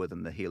lower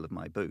than the heel of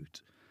my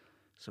boot.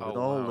 So with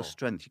all the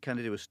strength, you kind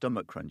of do a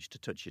stomach crunch to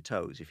touch your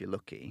toes if you're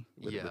lucky.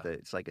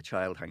 It's like a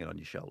child hanging on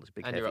your shoulders,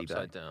 big and heavy you're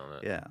upside bag. down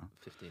at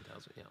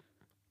 15,000, yeah.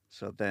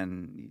 So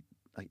then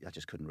I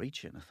just couldn't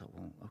reach it, and I thought,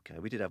 well, okay.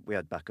 We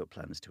had backup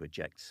plans to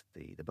eject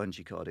the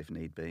bungee cord if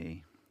need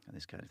be, and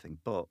this kind of thing.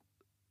 But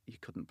you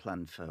couldn't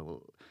plan for,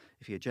 well,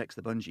 if he ejects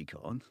the bungee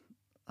cord,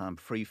 I'm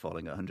free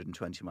falling at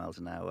 120 miles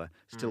an hour,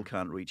 still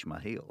can't reach my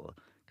heel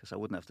because I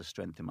wouldn't have the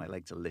strength in my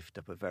leg to lift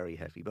up a very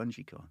heavy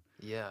bungee cord.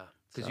 Yeah,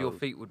 because your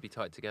feet would be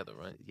tied together,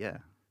 right? Yeah.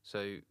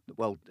 So,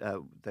 well,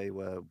 they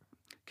were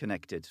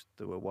connected.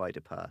 They were wide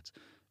apart,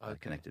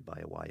 connected by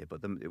a wire,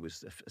 but it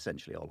was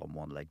essentially all on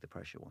one leg, the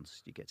pressure,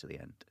 once you get to the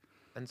end.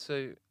 And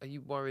so, are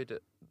you worried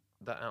at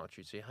that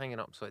altitude? So you're hanging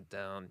upside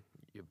down,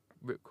 your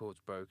ripcord's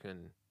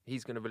broken.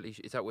 He's going to release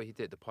you. Is that what he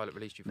did? The pilot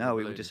released you from the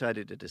balloon? No, we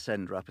decided to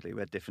descend rapidly.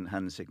 We had different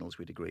hand signals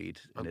we'd agreed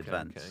in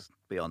advance,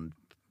 beyond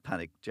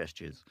panic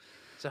gestures.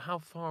 So how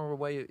far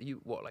away are you?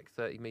 What, like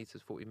 30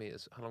 metres, 40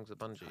 metres? How long's the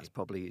bungee? It's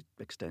probably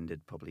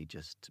extended,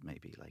 just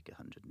maybe like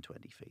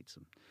 120 feet.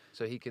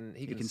 So he can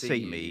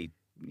see me,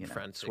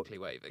 frantically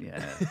waving. Yeah,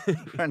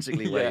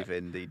 frantically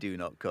waving the do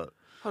not cut.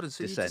 Hold on,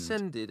 so you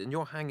descended and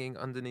you're hanging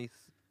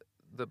underneath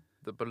the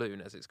balloon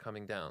as it's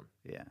coming down.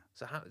 Yeah.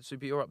 So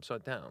you're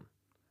upside down.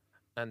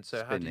 And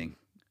so spinning.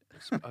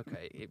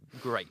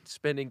 Great.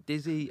 Spinning,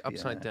 dizzy,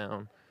 upside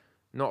down,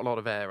 not a lot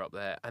of air up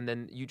there, and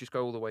then you just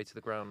go all the way to the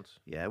ground.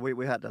 Yeah,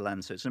 we had to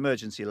land, so it's an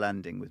emergency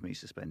landing with me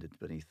suspended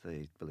beneath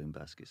the balloon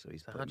basket, so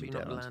he's putting me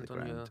down onto the ground.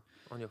 How do you not land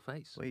on your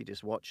face? Well, you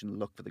just watch and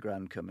look for the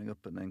ground coming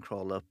up and then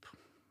crawl up.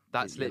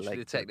 That's literally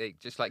the technique,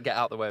 just like get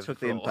out the way of the floor.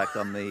 Took the impact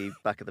on the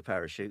back of the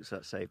parachute, so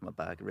that saved my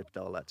bag, ripped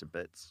all that to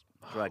bits,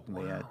 dragged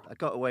me out. I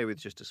got away with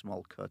just a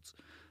small cut.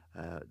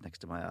 Next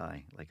to my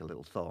eye, like a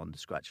little thorn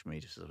scratched me,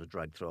 just sort of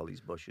dragged through all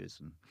these bushes.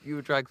 And you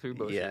were dragged through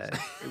bushes? Yeah,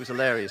 it was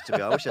hilarious to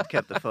me. I wish I'd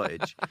kept the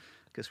footage,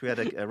 because we had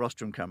a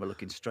rostrum camera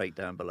looking straight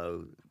down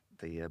below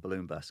the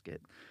balloon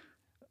basket.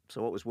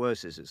 So what was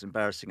worse is it's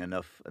embarrassing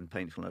enough and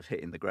painful enough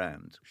hitting the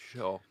ground.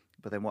 Sure.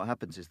 But then what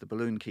happens is the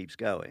balloon keeps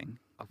going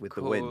with the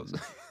course.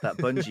 wind. That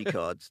bungee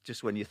cord,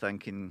 just when you're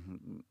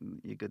thanking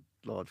your good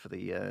Lord for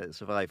the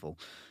survival,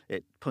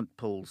 it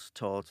pulls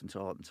taut, and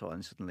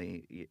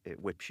suddenly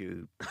it whips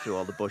you through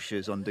all the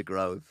bushes,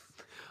 undergrowth,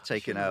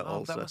 taking out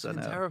all sorts of... That must have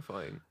been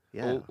terrifying.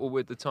 Yeah. Or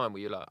with the time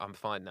where you're like, I'm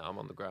fine now, I'm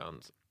on the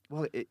ground.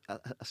 Well, I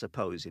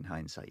suppose in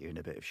hindsight you're in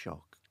a bit of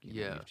shock.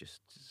 You've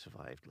just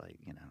survived,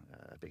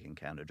 a big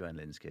encounter,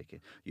 adrenaline's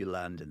kicking. You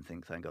land and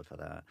think, thank God for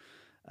that.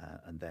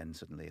 And then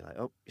suddenly,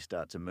 you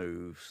start to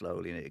move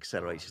slowly, and it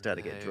accelerates. You start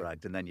to get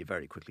dragged, and then you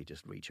very quickly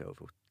just reach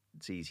over.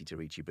 It's easy to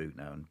reach your boot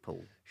now and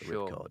pull the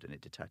ripcord, and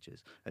it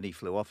detaches. And he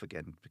flew off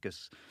again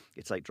because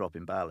it's like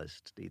dropping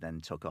ballast. He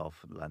then took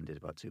off and landed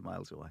about 2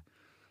 miles away.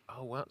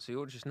 Oh, wow. So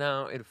you're just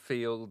now in a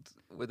field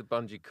with a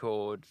bungee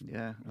cord.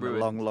 Yeah, and a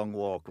ruined. long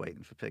walk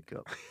waiting for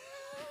pickup.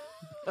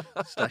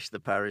 Stashed the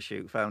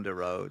parachute, found a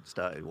road,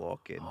 started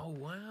walking. Oh,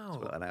 wow.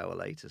 So about an hour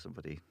later,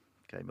 somebody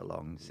came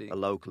along, See- a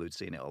local who'd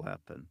seen it all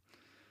happen,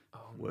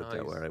 Oh, worked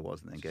nice. out where I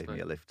was, and then Just gave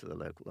me like- a lift to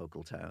the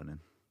local town. And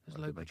There's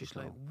wanted to local make just it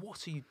like, small.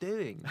 what are you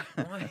doing?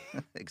 Why?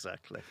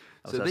 Exactly.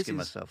 I So was this asking is-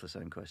 myself the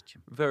same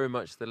question. Very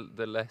much the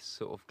less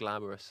sort of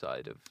glamorous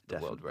side of the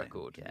world Definitely,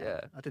 record.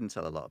 Yeah. I didn't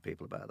tell a lot of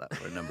people about that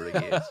for a number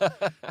of years.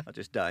 I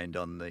just dined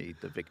on the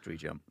victory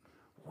jump.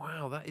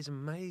 Wow, that is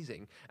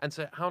amazing. And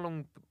so how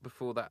long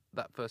before that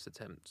first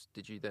attempt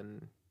did you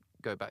then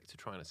go back to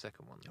trying a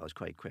second one? I was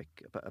quite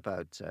quick,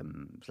 about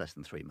less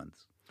than 3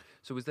 months.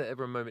 So was there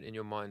ever a moment in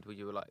your mind where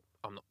you were like,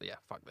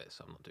 fuck this,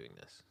 I'm not doing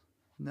this?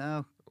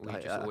 No, Or you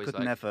just I always could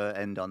like- never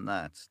end on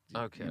that.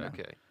 Okay, you know.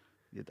 okay.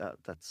 Yeah,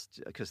 that's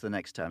because the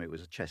next time it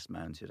was a chest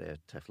mounted,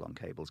 Teflon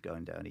cables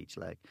going down each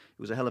leg. It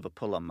was a hell of a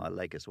pull on my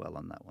leg as well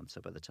on that one.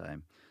 So by the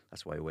time,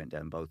 that's why we went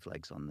down both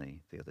legs on the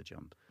other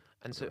jump.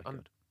 And for the so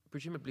record.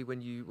 presumably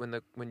when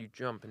you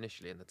jump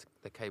initially and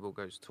the cable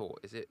goes taut,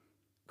 is it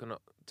gonna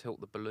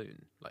tilt the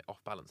balloon, like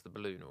off balance the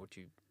balloon, or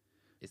do you?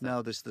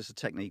 No, there's a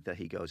technique that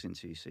he goes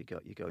into. So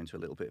you go into a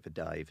little bit of a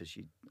dive as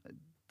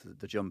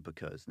the jump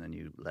occurs, and then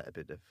you let a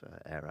bit of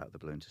air out of the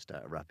balloon to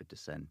start a rapid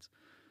descent.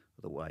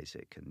 Otherwise,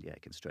 it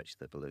can stretch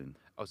the balloon.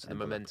 Oh, so the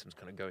envelope. momentum's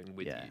kind of going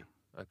with Yeah. you.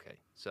 Okay,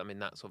 so I mean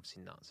that's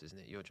obviously nuts, isn't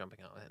it? You're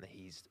jumping out and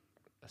he's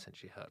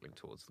essentially hurtling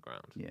towards the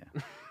ground. Yeah.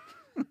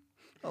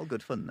 All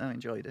good fun. I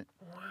enjoyed it.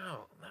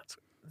 Wow, that's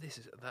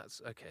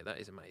okay. That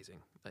is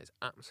amazing. That is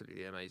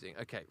absolutely amazing.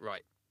 Okay,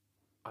 right.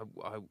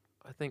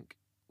 I think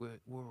we're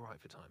all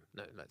right for time.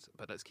 No,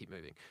 let's keep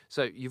moving.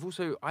 So you've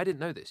also, I didn't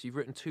know this. You've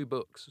written 2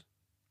 books.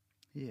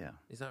 Yeah.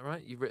 Is that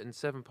right? You've written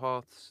 7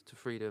 Paths to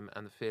Freedom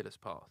and The Fearless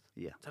Path.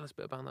 Yeah. Tell us a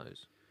bit about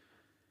those.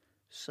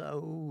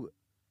 So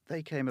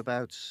they came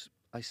about.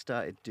 I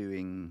started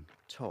doing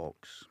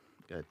talks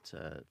at.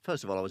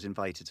 First of all, I was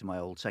invited to my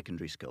old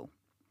secondary school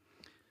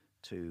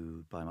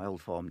by my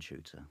old form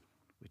tutor,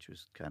 which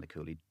was kind of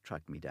cool. He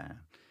tracked me down,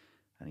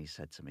 and he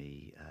said to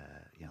me,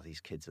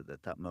 these kids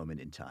at that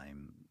moment in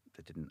time,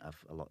 they didn't have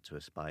a lot to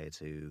aspire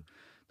to.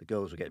 The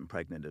girls were getting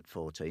pregnant at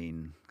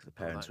 14. The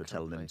parents were that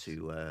telling them complex.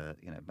 to,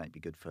 it might be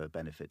good for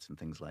benefits and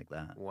things like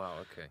that. Wow.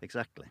 Okay.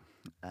 Exactly.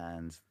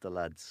 And the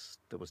lads,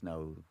 there was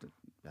no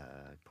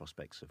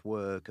prospects of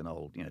work and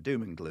all,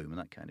 doom and gloom and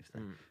that kind of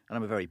thing. And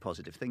I'm a very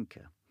positive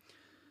thinker.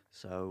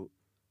 So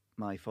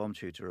my form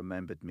tutor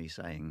remembered me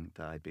saying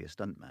that I'd be a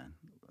stuntman.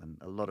 And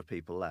a lot of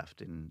people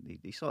laughed and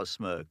he sort of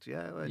smirked.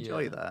 Yeah, I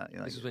enjoy that.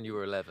 This was when you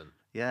were 11.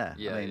 Yeah.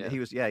 Yeah, I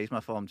mean, yeah. he's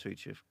my form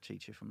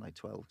teacher from like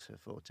 12 to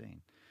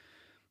 14.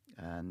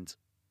 And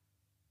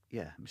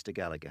yeah, Mr.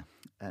 Gallagher.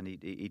 And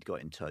he'd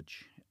got in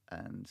touch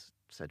and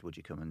said, would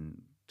you come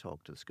and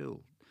talk to the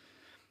school?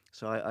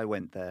 So I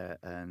went there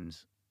and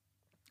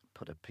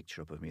put a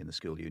picture up of me in the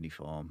school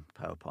uniform,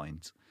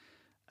 PowerPoint,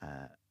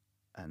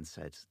 and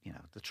said,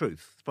 the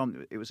truth.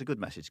 It was a good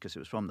message because it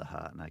was from the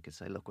heart, and I could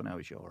say, look, when I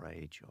was your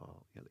age or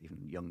even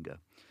younger,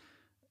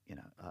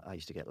 I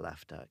used to get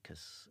laughed at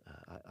because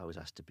I was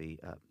asked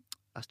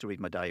to read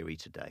my diary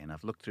today, and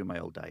I've looked through my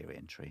old diary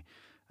entry,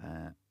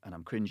 and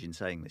I'm cringing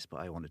saying this,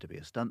 but I wanted to be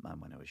a stuntman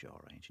when I was your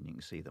age, and you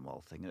can see them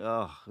all thinking,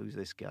 oh, who's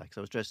this guy? Because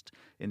I was dressed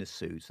in a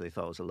suit, so they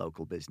thought I was a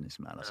local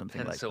businessman or something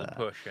like Pencil that.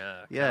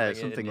 pusher. Yeah,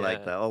 coming something in, like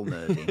yeah. that, all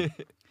nerdy.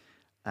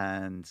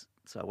 And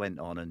so I went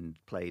on and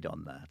played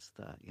on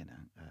that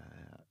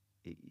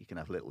you can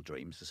have little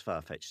dreams, as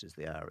far-fetched as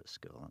they are at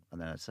school. And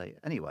then I'd say,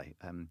 anyway,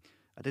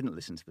 I didn't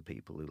listen to the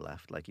people who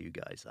laughed like you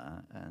guys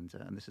are, and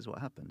this is what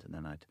happened. And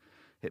then I'd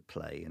hit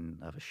play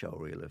and have a show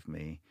reel of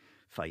me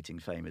fighting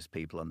famous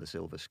people on the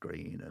silver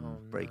screen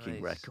and breaking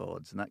nice.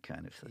 records and that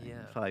kind of thing.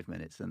 Yeah. 5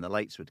 minutes, then the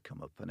lights would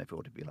come up and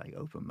everyone would be like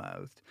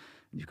open-mouthed,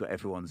 and you've got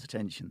everyone's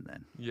attention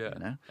then. Yeah. You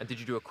know? And did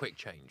you do a quick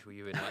change? Were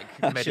you in like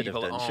I should have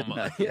medieval done, shouldn't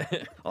armour? I?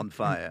 Yeah. On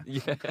fire.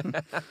 Yeah.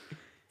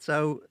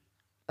 So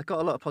I got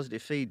a lot of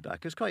positive feedback.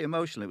 It was quite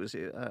emotional. It was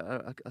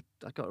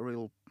I got a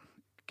real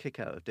kick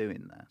out of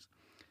doing that,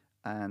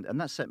 and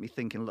that set me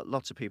thinking.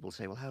 Lots of people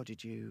say, "Well, how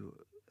did you,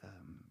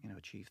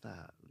 achieve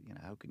that?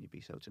 How can you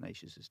be so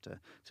tenacious as to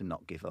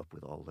not give up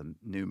with all the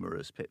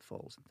numerous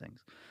pitfalls and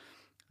things?"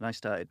 And I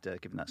started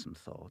giving that some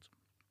thought.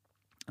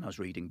 And I was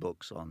reading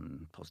books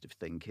on positive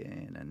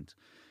thinking, and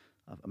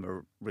I'm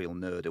a real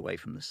nerd away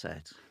from the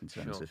set in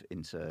terms Sure. of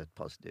into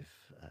positive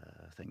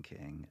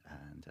thinking,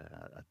 and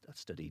I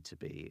studied to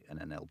be an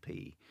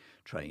NLP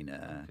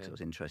trainer. Okay. So I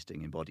was interested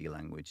in body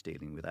language,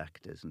 dealing with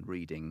actors, and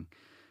reading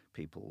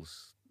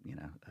people's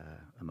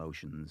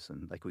emotions.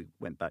 And like we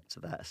went back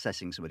to that,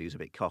 assessing somebody who's a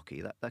bit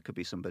cocky. That could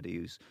be somebody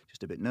who's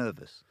just a bit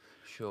nervous,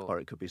 Sure. or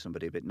it could be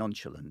somebody a bit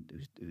nonchalant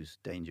who's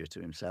danger to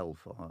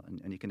himself.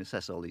 And you can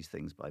assess all these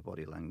things by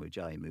body language,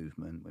 eye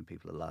movement, when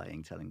people are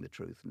lying, telling the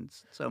truth, and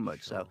so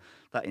much. Sure. So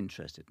that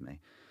interested me.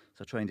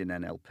 So I trained in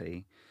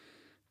NLP.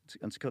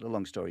 And to cut a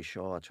long story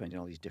short, I trained in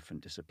all these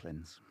different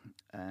disciplines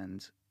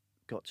and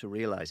got to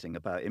realizing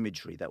about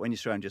imagery that when you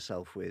surround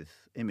yourself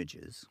with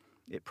images,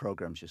 it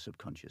programs your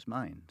subconscious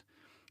mind.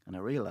 And I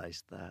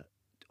realised that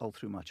all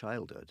through my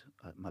childhood,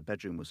 my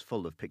bedroom was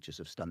full of pictures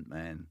of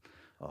stuntmen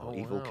or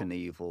Evel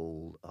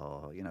Knievel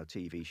or,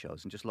 TV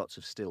shows and just lots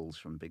of stills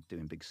from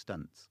doing big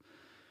stunts.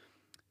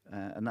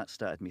 And that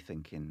started me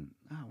thinking,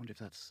 I wonder if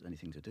that's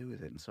anything to do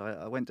with it. And so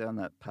I went down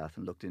that path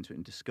and looked into it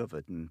and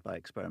discovered, and by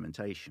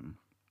experimentation,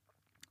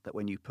 that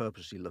when you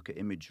purposely look at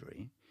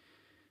imagery,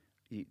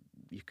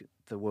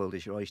 the world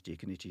is your oyster. You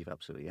can achieve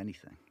absolutely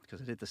anything. Because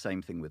I did the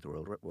same thing with the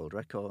world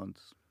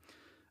records.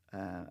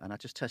 And I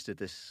just tested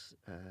this,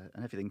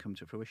 and everything come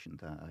to fruition.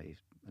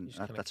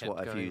 That's what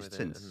I've used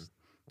since.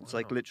 It's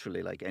like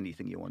literally like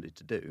anything you wanted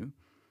to do.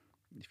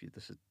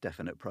 There's a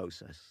definite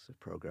process of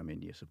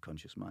programming your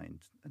subconscious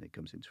mind, and it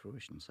comes into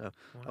fruition. So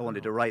I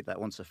wanted to write that.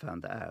 Once I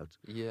found that out,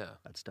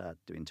 I'd start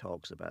doing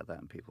talks about that,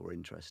 and people were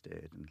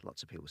interested. And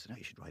lots of people said, "Oh,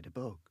 you should write a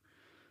book."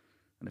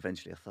 And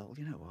eventually I thought, well,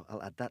 you know what,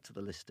 I'll add that to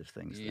the list of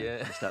things.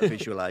 Yeah. I start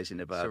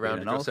visualising about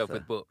surrounding being an yourself author.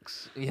 with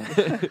books.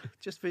 Yeah.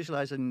 Just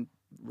visualising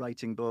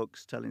writing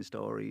books, telling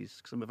stories,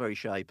 because I'm a very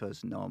shy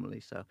person normally,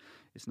 so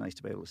it's nice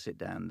to be able to sit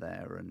down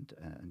there and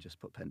just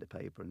put pen to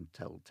paper and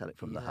tell it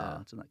from the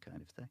heart and that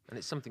kind of thing. And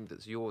it's something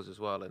that's yours as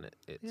well, and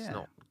it's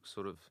not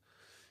sort of,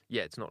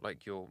 it's not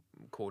like you're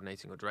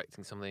coordinating or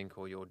directing something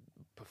or you're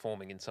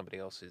performing in somebody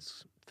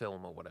else's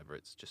film or whatever.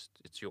 It's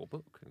your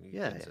book. And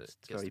it's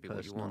very personal.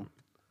 What you want.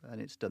 And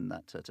it's done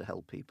that to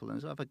help people.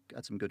 And I've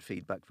had some good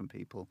feedback from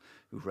people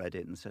who've read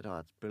it and said, "Oh,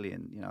 it's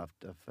brilliant. I've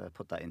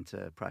put that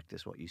into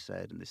practice, what you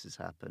said, and this has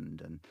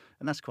happened." And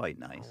that's quite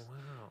nice. Oh,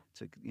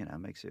 wow.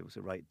 Makes it was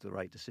the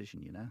right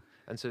decision,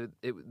 And so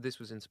this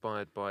was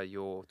inspired by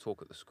your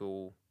talk at the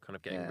school, kind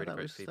of getting really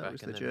great feedback. That was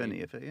the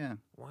journey of it, yeah.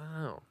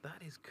 Wow,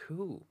 that is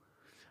cool.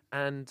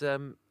 And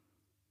so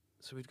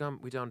we've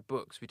done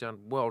books, we've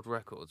done world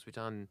records, we've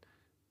done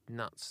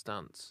nuts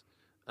stunts.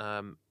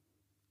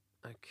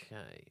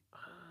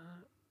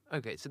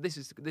 Okay, so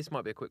this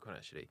might be a quick one,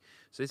 actually.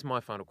 So this is my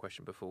final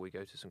question before we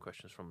go to some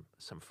questions from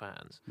some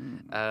fans.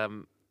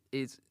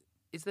 Is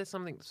there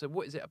something... So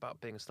what is it about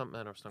being a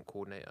stuntman or a stunt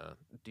coordinator,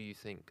 do you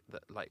think,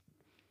 that, like...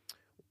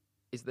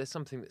 Is there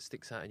something that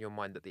sticks out in your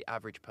mind that the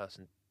average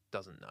person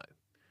doesn't know,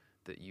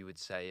 that you would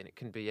say? And it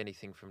can be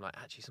anything from, like,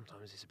 actually,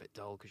 sometimes it's a bit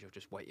dull because you're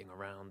just waiting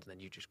around and then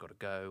you just got to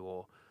go.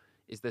 Or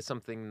is there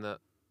something that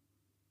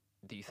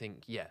you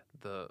think,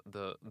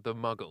 the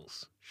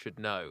muggles should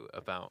know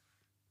about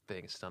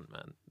being a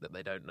stuntman that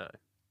they don't know?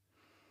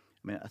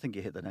 I mean, I think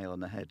you hit the nail on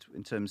the head.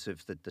 In terms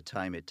of the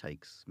time it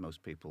takes,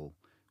 most people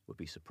would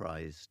be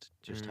surprised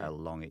just how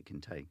long it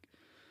can take.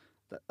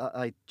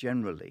 I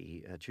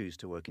generally choose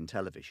to work in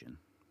television,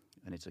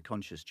 and it's a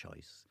conscious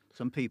choice.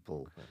 Some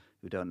people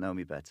who don't know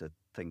me better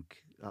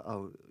think,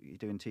 "Oh, you're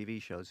doing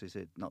TV shows, is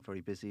it not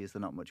very busy? Is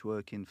there not much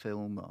work in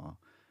film?" And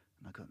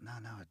I go, no.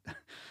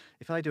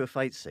 If I do a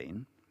fight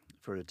scene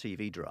for a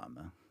TV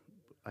drama,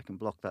 I can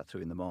block that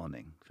through in the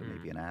morning for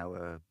maybe an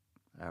hour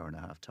and a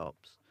half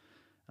tops,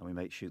 and we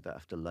might shoot that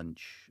after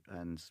lunch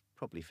and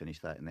probably finish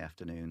that in the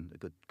afternoon.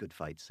 A good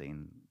fight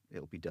scene,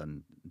 it'll be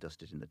done and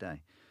dusted in the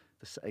day.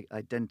 The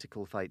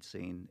identical fight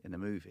scene in a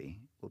movie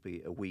will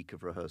be a week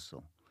of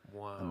rehearsal.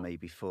 Wow. And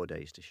maybe 4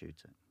 days to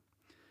shoot it.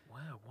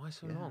 Wow, why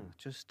so long?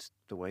 Just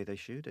the way they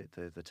shoot it,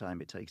 the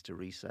time it takes to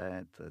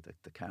reset,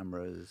 the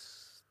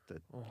cameras,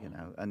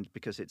 and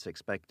because it's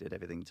expected,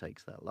 everything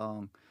takes that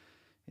long.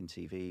 In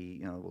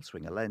TV, we'll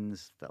swing a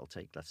lens.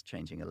 That's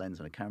changing a lens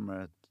on a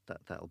camera.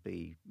 That'll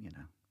be,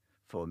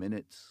 4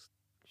 minutes.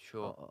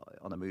 Sure.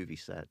 On a movie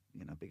set,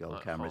 big old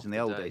like cameras. In the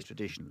old days,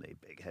 traditionally,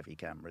 big heavy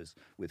cameras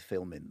with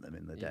film in them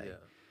in the day. Yeah.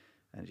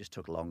 And it just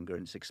took longer,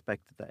 and it's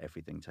expected that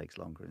everything takes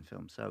longer in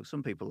film. So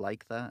some people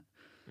like that.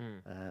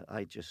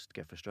 I just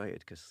get frustrated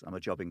because I'm a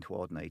jobbing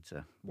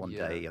coordinator. One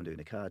day I'm doing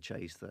a car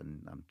chase,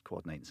 then I'm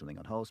coordinating something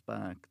on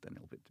horseback, then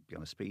it'll be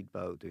on a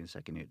speedboat doing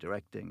second unit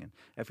directing, and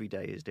every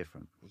day is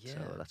different. Yeah.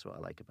 So that's what I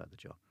like about the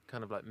job.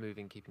 Kind of like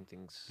moving, keeping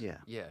things... Yeah,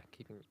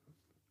 keeping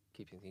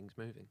things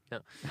moving.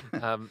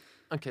 Yeah.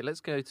 Okay,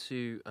 let's go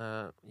to...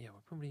 we're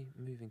probably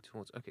moving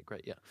towards... Okay,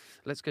 great, yeah.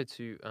 Let's go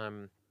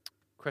to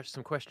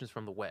some questions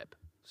from the web.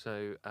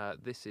 So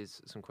this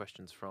is some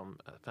questions from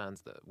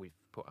fans that we've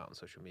put out on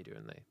social media,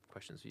 and they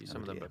questions for you.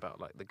 Some of them are about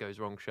like the Goes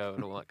Wrong show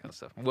and all that kind of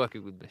stuff. I'm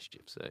working with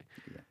Mischief, so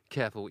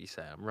careful what you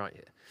say. I'm right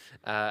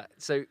here.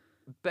 So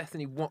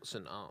Bethany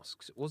Watson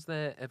asks, was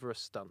there ever a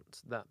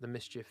stunt that the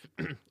Mischief...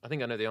 I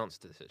think I know the answer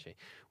to this, actually.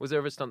 Was there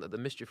ever a stunt that the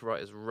Mischief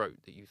writers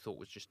wrote that you thought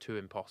was just too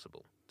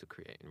impossible to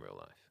create in real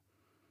life?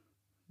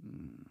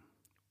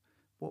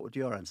 What would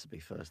your answer be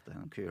first, then?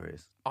 I'm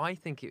curious. I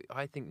think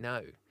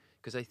no.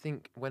 Because I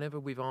think whenever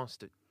we've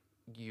asked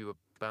you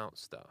about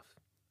stuff,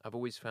 I've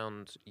always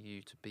found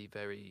you to be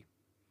very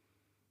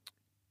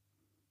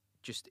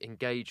just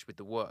engaged with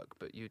the work,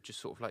 but you're just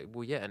sort of like,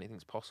 well,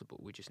 anything's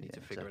possible. We just need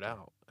to figure it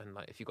out. And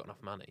like, if you've got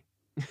enough money,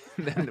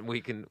 then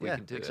we can do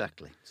it.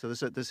 Exactly. So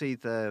there's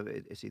either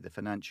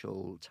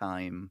financial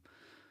time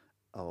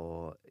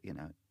or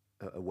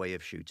a way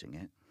of shooting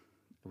it.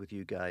 With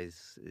you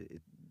guys,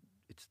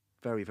 it's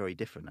very, very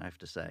different, I have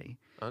to say.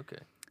 Okay.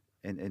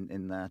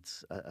 In that,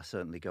 I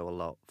certainly go a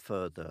lot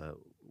further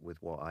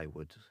with what I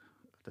would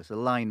There's a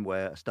line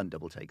where a stunt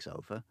double takes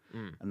over,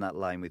 and that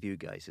line with you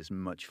guys is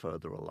much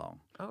further along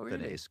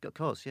than it is, of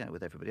course,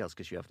 with everybody else,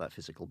 because you have that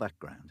physical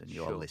background and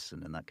you all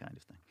listen and that kind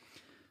of thing.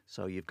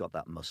 So you've got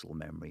that muscle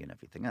memory and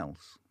everything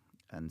else.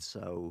 And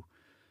so,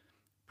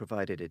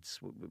 provided it's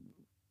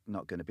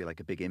not going to be like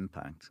a big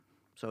impact.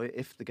 So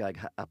if the gag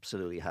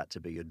absolutely had to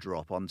be a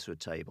drop onto a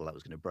table that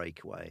was going to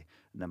break away,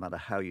 no matter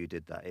how you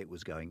did that, it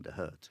was going to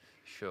hurt.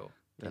 Sure.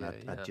 Then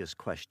I'd just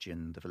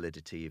question the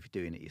validity of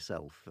doing it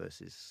yourself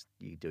versus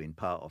you doing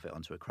part of it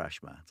onto a crash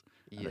mat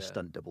and a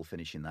stunt double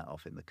finishing that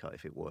off in the cut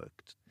if it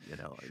worked,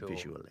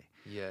 visually.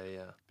 Yeah.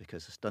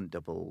 Because a stunt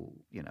double,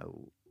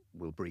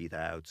 will breathe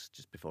out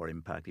just before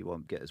impact. He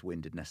won't get as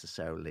winded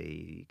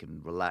necessarily. He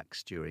can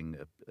relax during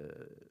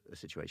a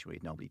situation where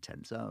he'd normally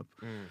tense up.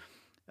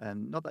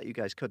 And not that you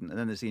guys couldn't. And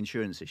then there's the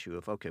insurance issue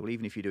of, okay, well,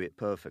 even if you do it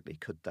perfectly,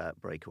 could that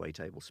breakaway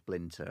table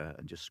splinter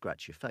and just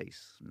scratch your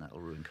face? And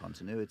that'll ruin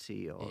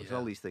continuity. Or there's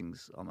all these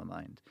things on my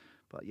mind.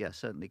 But yeah,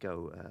 certainly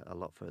go a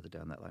lot further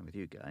down that line with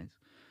you guys.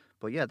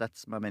 But yeah,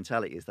 that's my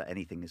mentality, is that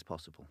anything is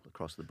possible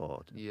across the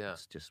board. Yeah.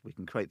 It's just we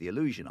can create the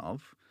illusion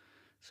of.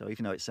 So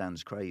even though it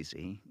sounds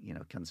crazy,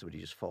 can somebody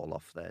just fall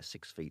off their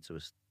 6 feet to a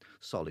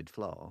solid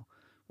floor?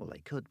 Well, they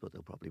could, but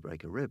they'll probably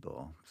break a rib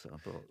or so.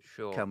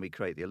 But can we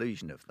create the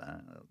illusion of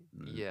that?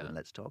 And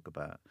let's talk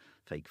about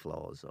fake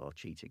flaws or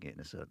cheating it in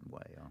a certain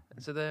way.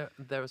 And so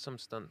there are some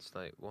stunts,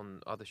 like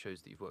on other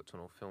shows that you've worked on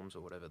or films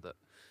or whatever, that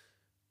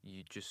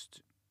you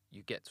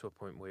get to a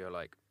point where you're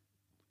like,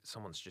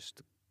 someone's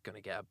just going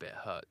to get a bit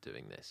hurt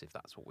doing this if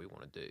that's what we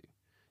want to do.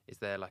 Is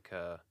there like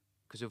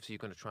because obviously you're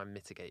going to try and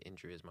mitigate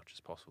injury as much as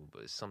possible,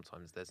 but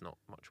sometimes there's not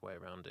much way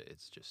around it.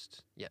 It's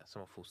just,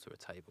 someone falls through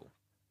a table,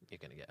 you're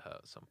going to get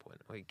hurt at some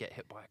point. Or you get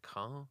hit by a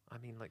car. I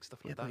mean, like stuff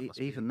like that. But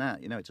even that,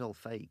 it's all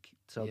fake.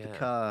 So the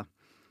car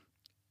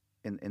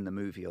in the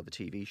movie or the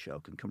TV show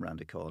can come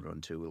around a corner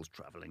on two wheels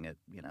travelling at,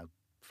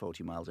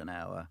 40 miles an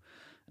hour,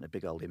 and a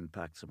big old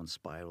impact, someone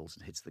spirals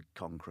and hits the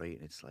concrete,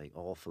 and it's like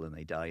awful, and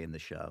they die in the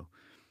show.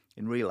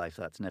 In real life,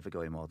 that's never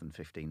going more than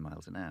 15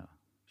 miles an hour.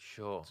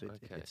 Sure. So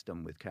it's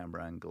done with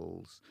camera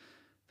angles.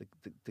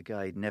 The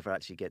guy never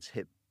actually gets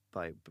hit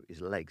by his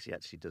legs. He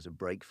actually does a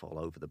brake fall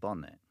over the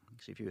bonnet.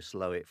 So if you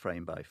slow it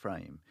frame by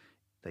frame,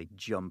 they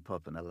jump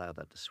up and allow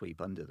that to sweep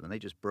under them. And they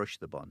just brush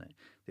the bonnet.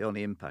 The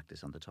only impact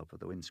is on the top of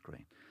the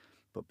windscreen.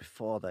 But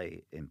before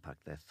they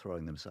impact, they're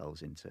throwing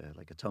themselves into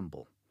like a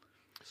tumble.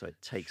 So it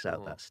takes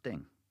out that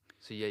sting.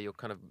 So you're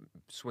kind of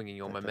swinging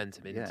your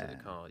momentum into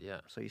the car,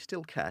 So you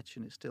still catch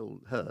and it still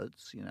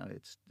hurts,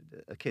 it's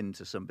akin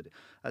to somebody.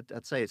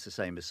 I'd say it's the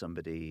same as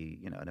somebody,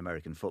 an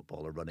American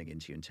footballer running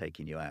into you and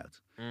taking you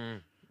out.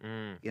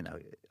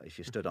 If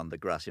you stood on the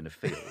grass in a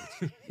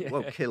field, it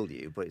won't kill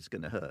you, but it's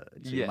going to hurt.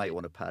 So you might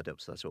want to pad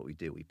up, so that's what we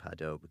do. We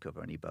pad up, we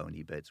cover any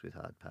bony bits with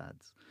hard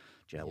pads,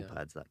 gel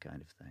pads, that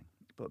kind of thing.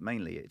 But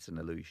mainly it's an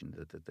illusion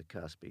that the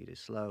car speed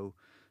is slow,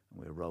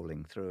 and we're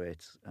rolling through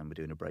it, and we're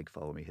doing a brake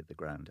fall when we hit the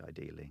ground,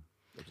 ideally.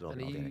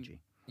 Absorbing all the energy.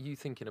 You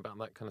thinking about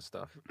that kind of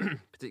stuff,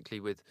 particularly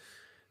with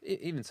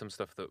even some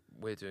stuff that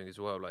we're doing as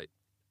well? Like,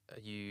 are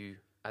you,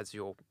 as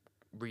you're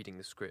reading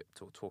the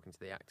script or talking to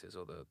the actors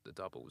or the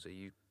doubles, are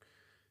you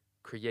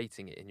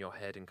creating it in your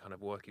head and kind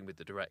of working with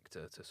the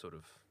director to sort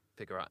of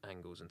figure out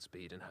angles and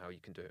speed and how you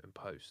can do it in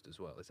post as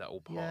well? Is that all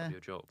part of your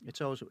job?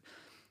 It's always.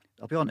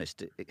 I'll be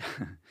honest. It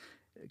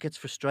gets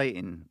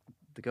frustrating.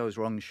 The Goes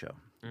Wrong show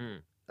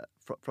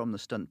from the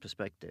stunt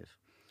perspective.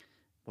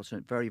 What's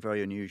very,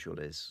 very unusual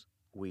is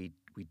we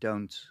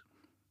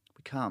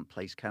can't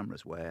place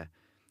cameras where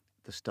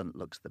the stunt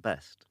looks the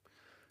best,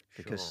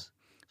 because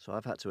so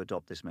I've had to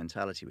adopt this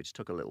mentality, which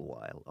took a little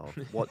while, of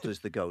what does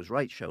the Goes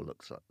Right show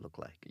look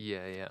like?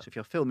 Yeah. So if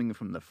you're filming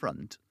from the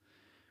front,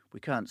 we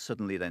can't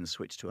suddenly then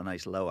switch to a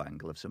nice low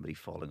angle of somebody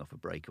falling off a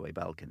breakaway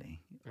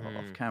balcony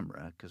off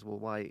camera, because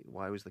why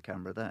was the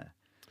camera there?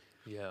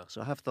 Yeah.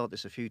 So I have thought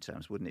this a few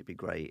times. Wouldn't it be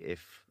great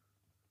if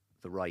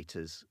the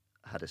writers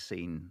had a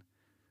scene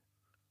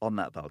on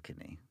that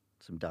balcony,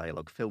 some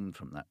dialogue filmed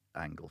from that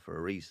angle for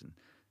a reason,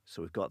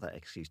 so we've got that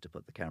excuse to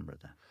put the camera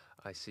there.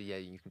 I see. Yeah,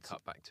 you can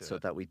cut back to it, so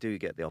that we do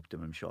get the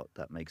optimum shot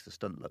that makes the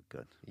stunt look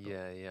good.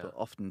 But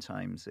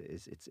oftentimes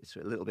it's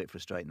a little bit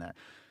frustrating that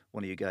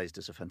one of you guys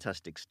does a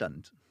fantastic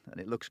stunt and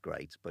it looks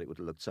great, but it would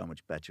have looked so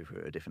much better for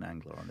a different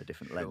angle or on a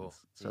different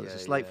lens. So there's a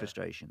slight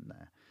frustration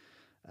there.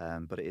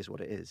 But it is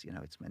what it is.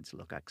 It's meant to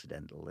look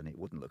accidental, and it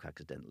wouldn't look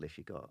accidental if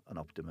you got an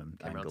optimum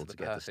angle to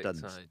get the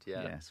stunt.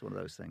 It's one of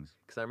those things.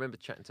 Because I remember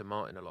chatting to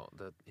Martin a lot.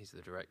 He's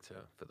the director,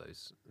 for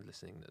those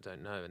listening that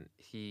don't know,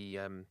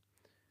 and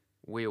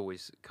we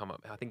always come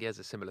up. I think he has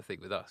a similar thing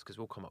with us, because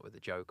we'll come up with a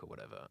joke or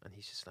whatever, and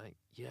he's just like,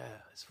 "Yeah,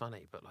 it's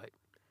funny, but like,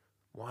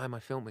 why am I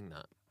filming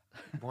that?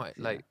 Why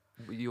like?"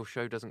 Your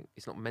show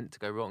it's not meant to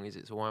go wrong, is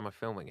it? So why am I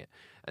filming it?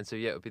 And so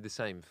it would be the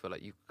same for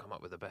like, you come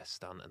up with the best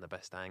stunt and the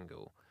best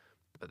angle,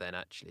 but then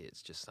actually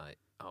it's just like,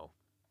 how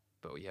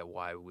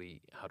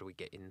do we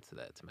get into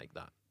there to make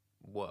that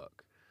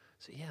work?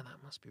 So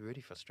that must be really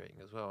frustrating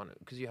as well,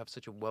 because you have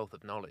such a wealth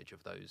of knowledge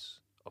of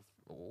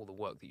all the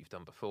work that you've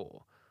done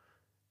before.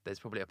 there's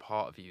probably a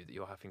part of you that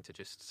you're having to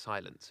just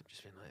silence.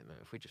 Just being like,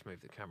 if we just move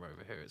the camera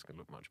over here, it's going to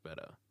look much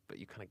better. But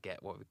you kind of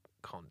get why we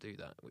can't do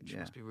that, which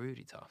must be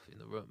really tough in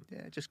the room. Yeah,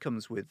 it just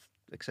comes with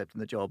accepting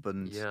the job,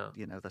 and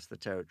that's the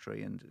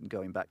territory. And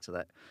going back to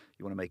that,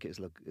 you want to make it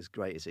look as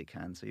great as it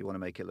can. So you want to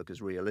make it look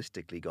as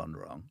realistically gone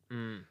wrong.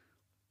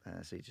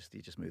 So you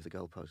just move the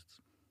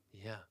goalposts.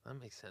 Yeah, that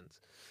makes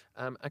sense.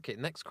 Okay,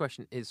 next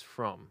question is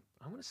from,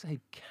 I want to say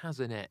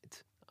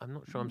Kazanet. I'm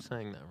not sure I'm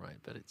saying that right,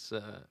 but it's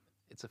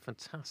a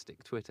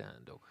fantastic Twitter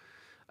handle.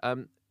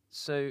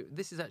 So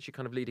this is actually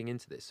kind of leading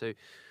into this. So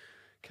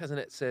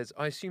Kazanet says,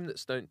 I assume that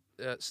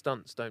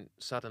stunts don't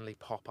suddenly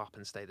pop up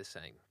and stay the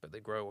same, but they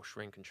grow or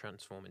shrink and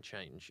transform and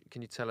change.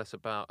 Can you tell us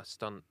about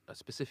a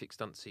specific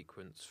stunt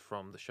sequence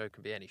from the show?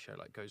 Can be any show,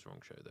 like Goes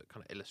Wrong show, that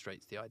kind of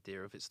illustrates the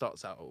idea of it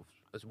starts out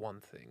as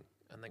one thing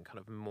and then kind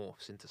of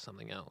morphs into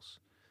something else?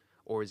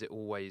 Or is it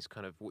always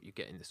kind of what you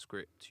get in the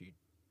script, you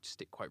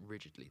stick quite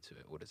rigidly to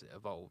it, or does it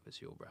evolve as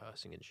you're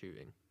rehearsing and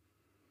shooting?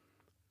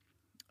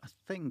 I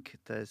think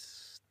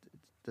there's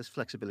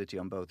flexibility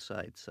on both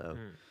sides. So,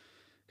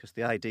 because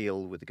the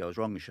ideal with the Goes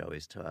Wrong show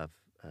is to have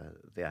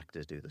the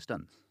actors do the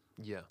stunts.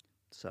 Yeah.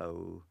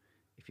 So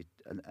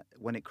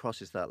when it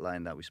crosses that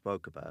line that we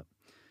spoke about,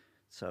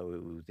 so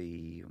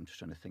I'm just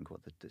trying to think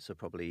so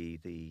probably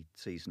the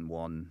season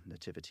 1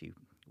 nativity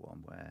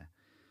one where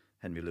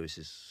Henry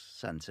Lewis's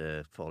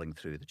Santa falling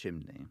through the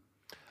chimney.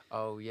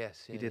 Oh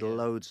yes, he did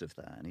loads of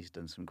that, and he's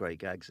done some great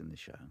gags in the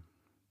show.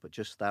 But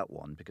just that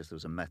one, because there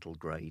was a metal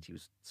grate,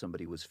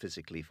 somebody was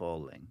physically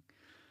falling.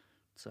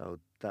 So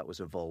that was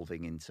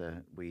evolving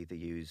into, we either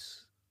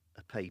use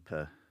a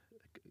paper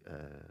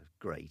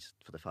grate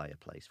for the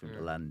fireplace for him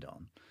to land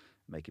on,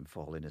 make him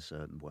fall in a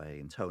certain way,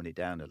 and tone it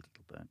down a little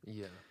bit.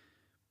 Yeah.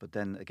 But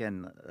then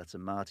again, that's a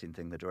Martin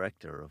thing, the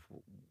director of.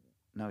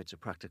 No, it's a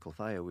practical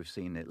fire. We've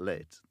seen it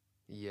lit.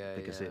 Yeah.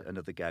 Because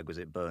another gag was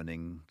it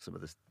burning some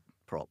of the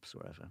props or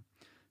whatever.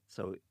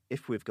 So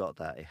if we've got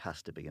that, it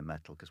has to be a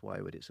metal, because why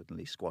would it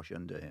suddenly squash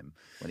under him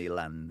when he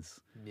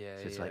lands? Yeah,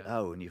 so it's like,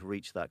 and you've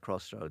reached that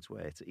crossroads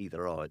where it's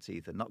either or. It's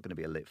either not going to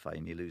be a lit fire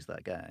and you lose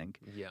that gag,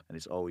 and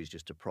it's always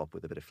just a prop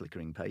with a bit of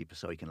flickering paper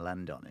so he can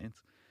land on it.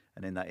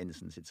 And in that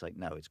instance, it's like,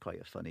 no, it's quite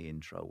a funny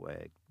intro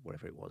where,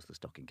 wherever it was, the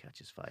stocking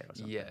catches fire or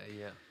something.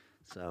 Yeah.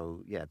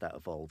 So, that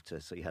evolved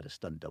to, so you had a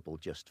stunt double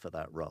just for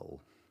that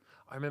role.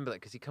 I remember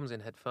that because he comes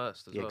in head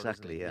first as well.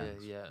 Exactly,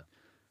 yeah.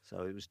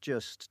 So it was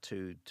just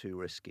too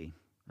risky.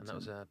 And that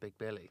was Big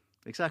Billy.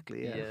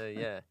 Exactly, yeah.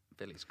 Yeah.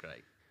 Billy's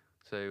great.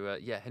 So,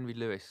 Henry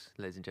Lewis,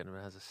 ladies and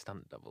gentlemen, has a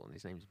stunt double, and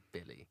his name's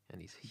Billy, and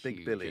he's huge.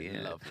 Big Billy,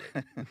 and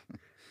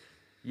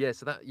lovely.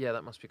 So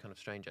that must be kind of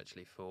strange,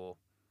 actually, for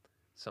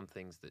some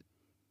things that,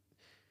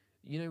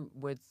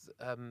 with,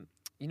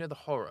 the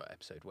horror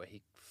episode where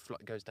he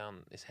goes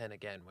down, it's Hen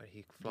again, where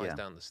he flies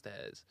down the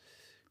stairs.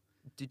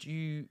 Did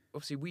you,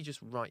 obviously we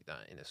just write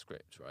that in a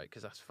script, right?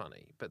 Because that's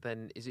funny. But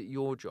then is it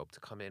your job to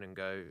come in and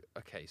go,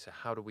 okay, so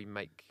how do we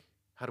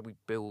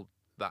build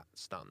that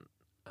stunt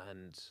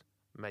and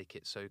make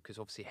it so, because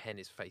obviously Hen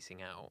is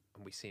facing out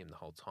and we see him the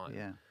whole time.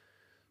 Yeah.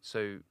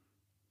 So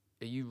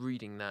are you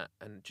reading that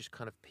and just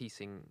kind of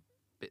piecing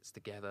bits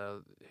together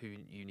who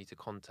you need to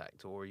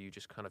contact, or are you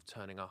just kind of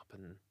turning up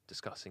and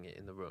discussing it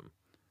in the room?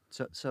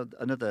 So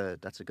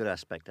that's a good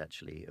aspect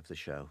actually of the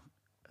show.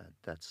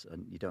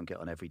 You don't get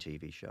on every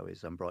TV show,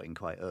 is I'm brought in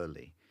quite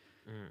early.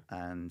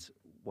 And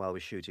while we're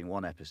shooting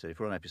one episode, if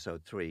we're on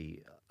episode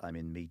 3, I'm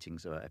in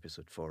meetings about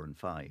episode 4 and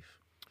 5.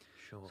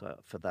 Sure. So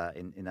for that,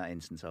 in that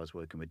instance, I was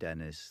working with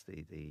Dennis,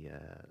 the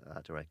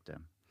art director,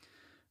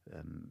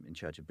 in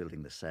charge of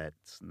building the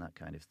sets and that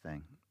kind of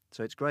thing.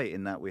 So it's great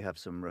in that we have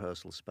some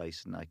rehearsal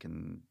space, and I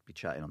can be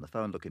chatting on the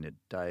phone, looking at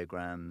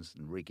diagrams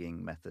and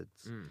rigging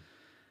methods.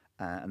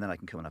 And then I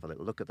can come and have a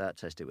little look at that,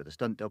 test it with a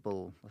stunt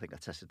double. I think I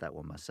tested that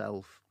one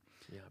myself.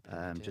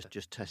 Yeah,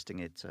 just testing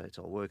it, it's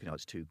all working, or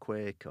it's too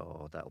quick,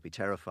 or that'll be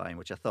terrifying,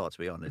 which I thought, to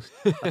be honest.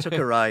 I took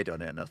a ride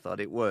on it and I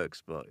thought it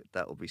works, but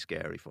that'll be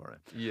scary for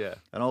it. Yeah.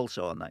 And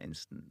also on that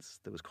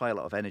instance, there was quite a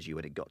lot of energy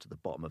when it got to the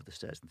bottom of the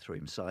stairs and threw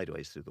him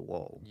sideways through the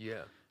wall.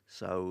 Yeah.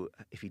 So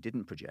if he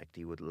didn't project,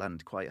 he would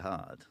land quite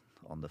hard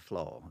on the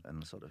floor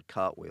and sort of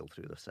cartwheel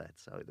through the set.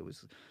 So there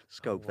was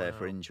scope there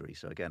for injury.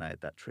 So again, I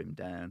had that trimmed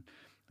down.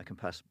 I can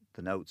pass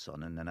the notes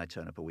on, and then I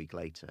turn up a week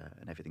later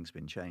and everything's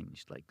been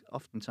changed. Like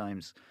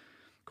oftentimes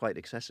quite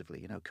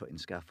excessively, cutting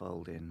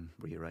scaffolding,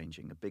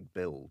 rearranging, a big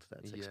build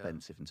that's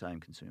expensive and time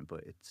consuming,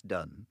 but it's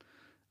done.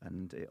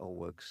 And it all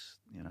works,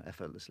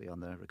 effortlessly on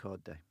the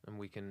record day. And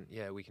we can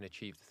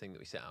achieve the thing that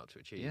we set out to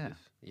achieve.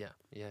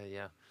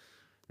 Yeah.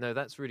 No,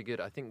 that's really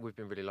good. I think we've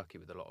been really lucky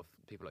with a lot of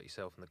people like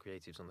yourself and the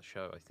creatives on the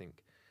show. I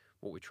think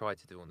what we try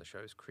to do on the show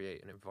is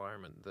create an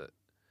environment that,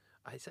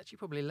 it's actually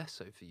probably less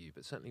so for you,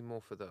 but certainly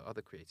more for the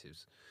other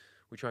creatives.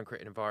 We try and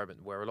create an environment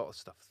where a lot of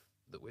stuff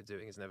that we're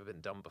doing has never been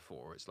done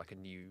before. It's like a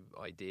new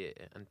idea,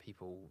 and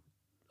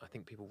I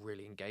think people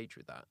really engage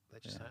with that.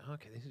 They're just like,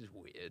 okay, this is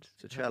weird.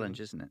 It's a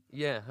challenge, isn't it?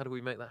 Yeah, how do we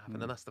make that happen?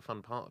 And that's the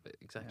fun part of it,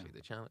 exactly,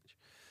 the challenge.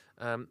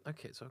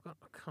 Okay, so I've got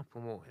a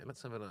couple more here.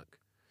 Let's have a look.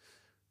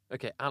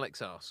 Okay,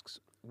 Alex asks,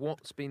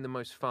 what's been the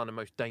most fun and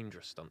most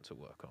dangerous stunt to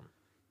work on?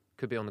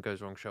 Could be on the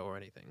Goes Wrong show or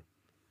anything.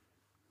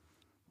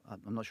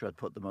 I'm not sure I'd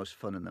put the most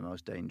fun and the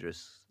most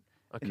dangerous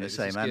Okay, in the this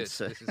same is good.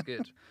 answer. This is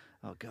good.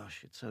 Oh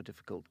gosh, it's so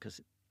difficult because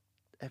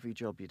every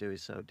job you do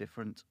is so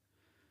different.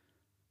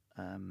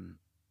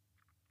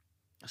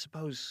 I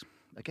suppose,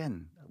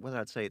 again, whether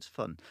I'd say it's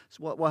fun.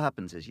 So what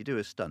happens is you do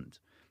a stunt.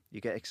 You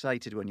get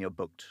excited when you're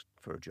booked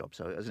for a job.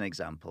 So as an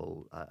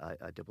example,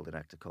 I doubled an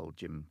actor called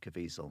Jim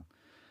Caviezel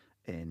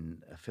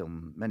in a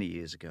film many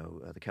years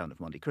ago, The Count of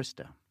Monte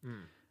Cristo.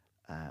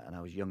 And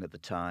I was young at the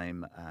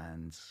time,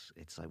 and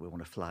it's like, we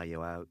want to fly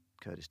you out,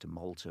 Curtis, to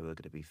Malta. We're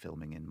going to be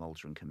filming in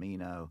Malta and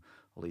Camino,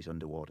 all these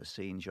underwater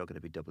scenes. You're going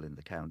to be doubling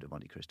the Count of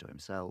Monte Cristo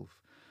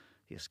himself.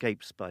 He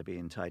escapes by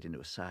being tied into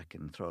a sack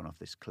and thrown off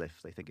this cliff.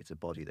 They think it's a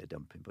body they're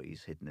dumping, but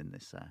he's hidden in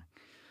this sack.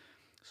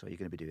 So you're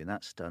going to be doing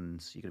that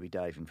stunt. You're going to be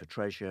diving for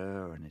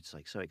treasure, and it's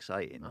like so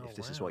exciting. If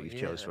this is what you've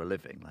chose for a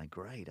living, like,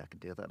 great, I can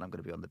do that. And I'm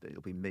going to be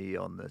it'll be me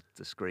on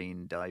the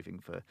screen diving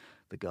for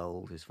the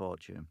gold, his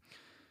fortune.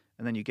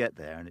 And then you get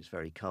there, and it's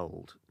very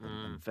cold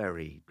and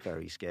very,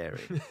 very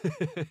scary.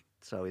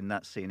 So in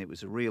that scene, it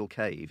was a real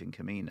cave in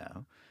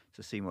Camino. It's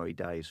a scene where he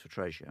dives for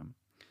treasure.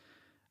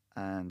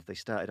 And they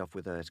started off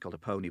with it's called a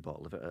pony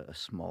bottle, a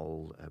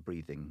small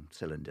breathing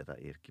cylinder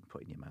that you can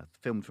put in your mouth,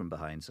 filmed from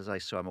behind. So as I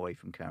swam away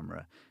from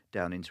camera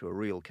down into a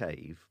real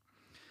cave,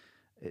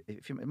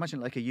 if you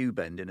imagine like a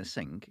U-bend in a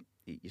sink,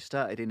 you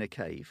started in a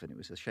cave, and it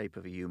was the shape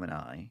of a human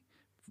eye,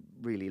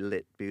 really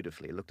lit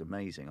beautifully. It looked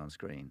amazing on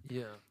screen.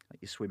 Yeah.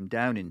 You swim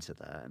down into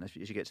that, and as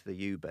you get to the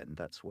U-bend,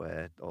 that's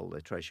where all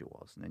the treasure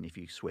was. And then if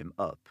you swim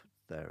up,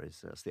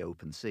 that's the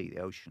open sea, the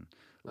ocean,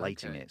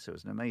 lighting it. So it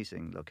was an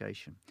amazing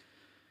location.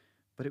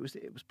 But it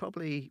was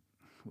probably,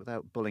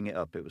 without bulling it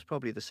up, it was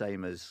probably the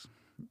same as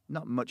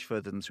not much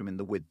further than swimming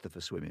the width of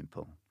a swimming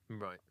pool.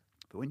 Right.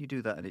 But when you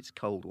do that and it's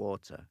cold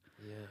water,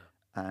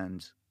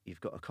 and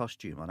you've got a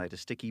costume on, I had a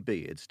sticky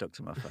beard stuck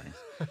to my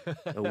face,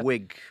 a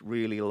wig,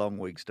 really long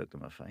wig stuck to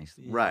my face,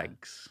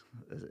 rags,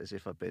 as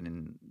if I've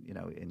been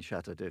in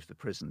Chateau d'Oeuf, the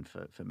prison,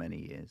 for many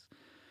years.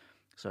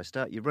 So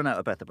you run out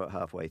of breath about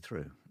halfway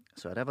through.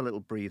 So I'd have a little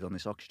breathe on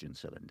this oxygen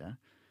cylinder,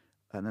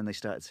 and then they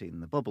started seeing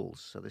the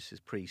bubbles. So this is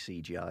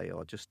pre-CGI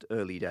or just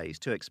early days,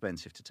 too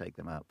expensive to take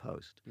them out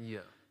post.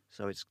 Yeah.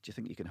 So do you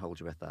think you can hold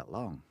your breath that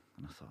long?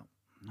 And I thought,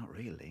 not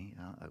really.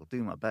 I'll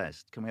do my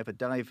best. Can we have a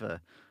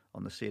diver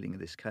on the ceiling of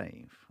this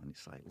cave? And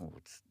it's like, well,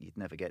 you'd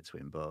never get to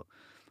him, but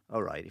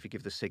all right, if you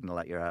give the signal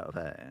that you're out of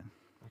air,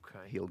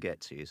 he'll get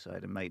to you. So I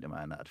had a mate of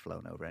mine that had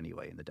flown over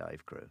anyway in the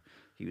dive crew.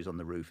 He was on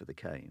the roof of the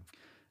cave.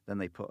 Then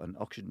they put an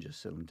oxygen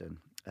cylinder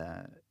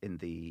in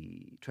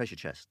the treasure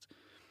chest.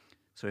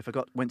 So if I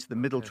went to the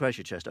middle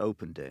treasure chest,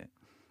 opened it,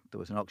 there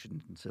was an oxygen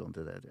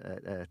cylinder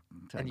there,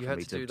 tank and you for had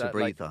me to do to that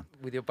breathe like, on.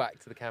 with your back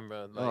to the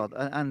camera.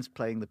 And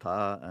playing the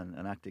part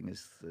and acting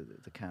as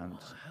the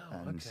Count,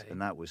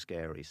 and that was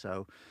scary.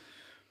 So,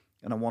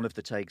 and on one of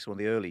the takes, one of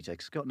the early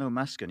takes, got no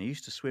mask on. You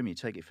used to swim, you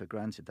take it for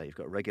granted that you've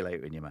got a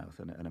regulator in your mouth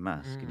and a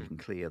mask, and you can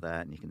clear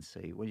that and you can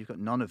see. Well, you've got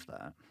none of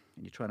that,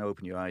 and you're trying to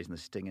open your eyes and the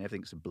sting, and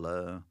everything's a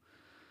blur.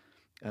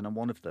 And on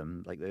one of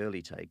them, like the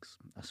early takes,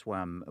 I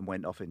swam and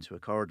went off into a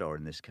corridor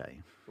in this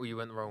cave. Well, you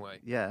went the wrong way.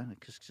 Yeah,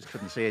 because just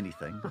couldn't see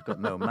anything. I've got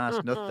no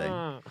mask, nothing.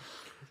 And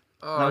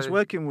I was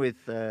working with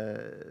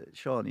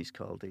Sean, he's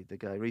called, the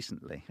guy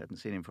recently. I hadn't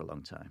seen him for a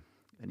long time.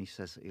 And he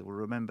says he'll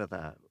remember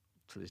that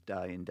to his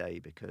dying day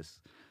because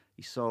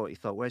he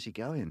thought, where's he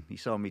going? He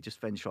saw me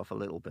just venture off a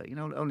little bit,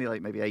 only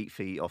like maybe 8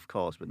 feet off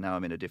course, but now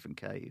I'm in a different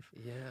cave.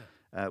 Yeah.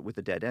 With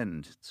the dead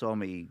end. Saw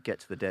me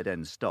get to the dead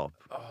end, stop.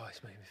 Oh,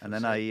 it's made me feel and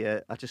then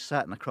I just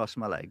sat and I crossed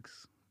my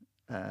legs.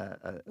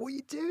 What are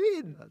you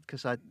doing?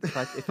 Because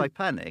if I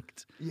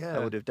panicked, I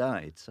would have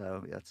died.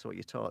 So that's what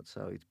you're taught.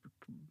 So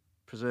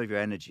preserve your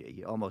energy.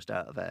 You're almost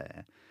out of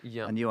air.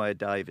 Yeah. I knew I had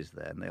divers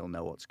there, and they'll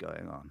know what's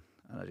going on.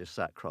 And I just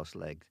sat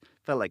cross-legged.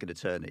 Felt like an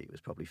eternity. It was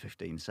probably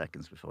 15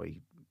 seconds before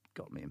he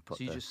got me and put.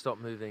 So you just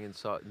stopped moving and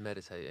started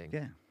meditating.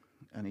 Yeah.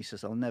 And he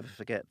says, I'll never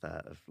forget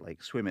that, of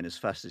like swimming as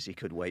fast as he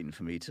could, waiting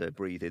for me to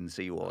breathe in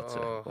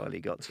seawater while he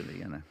got to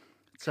me,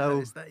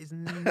 So that is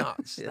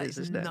nuts. That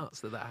is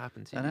nuts that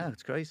happened to you. I know,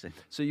 it's crazy.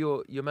 So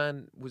your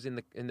man was in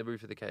the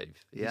roof of the cave.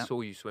 He Yeah.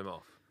 saw you swim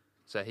off.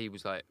 So he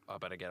was like, I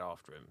better get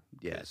after him.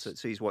 Yeah, so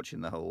he's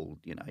watching the whole,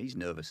 he's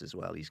nervous as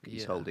well.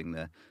 He's holding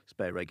the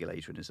spare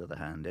regulator in his other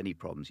hand. Any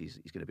problems, he's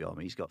going to be on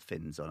me. He's got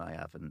fins on, I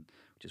haven't,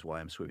 which is why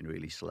I'm swimming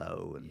really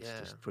slow and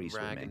just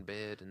free-swimming. Rag and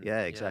beard. And,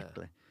 yeah,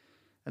 exactly.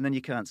 And then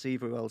you can't see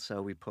very well,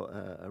 so we put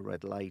a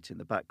red light in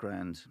the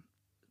background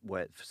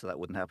so that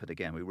wouldn't happen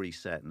again. We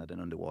reset and had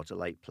an underwater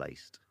light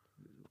placed.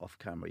 Off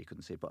camera, you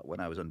couldn't see it, but when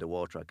I was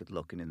underwater, I could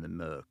look and in the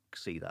murk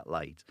see that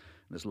light.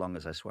 And as long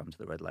as I swam to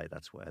the red light,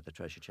 that's where the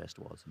treasure chest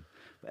was. And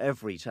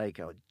every take,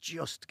 I would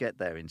just get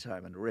there in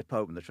time and rip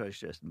open the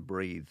treasure chest and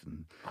breathe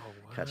and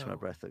catch my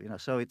breath.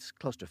 So it's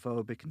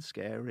claustrophobic and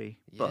scary,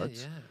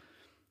 but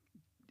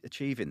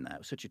achieving that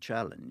was such a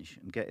challenge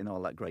and getting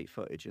all that great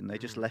footage. And they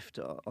just left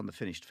it on the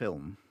finished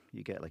film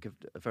you get like a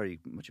very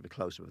much of a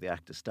close-up of the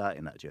actor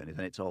starting that journey.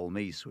 Then it's all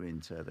me swimming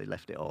to they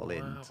left it all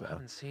in. So I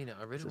haven't seen it.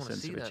 I really want to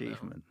see that. It's a sense of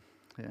that achievement.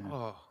 now. Yeah.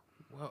 Oh,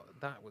 well,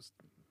 that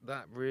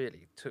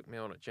really took me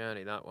on a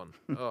journey, that one.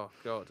 Oh,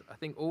 God. I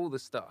think all the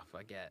stuff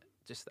I get,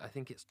 I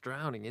think it's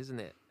drowning, isn't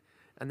it?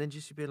 And then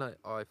just to be like,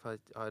 oh, if I'd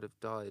have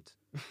died.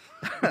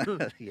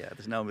 Yeah,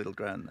 there's no middle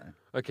ground there.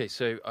 Okay,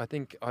 so I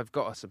think I've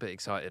got us a bit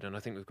excited, and I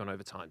think we've gone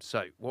over time.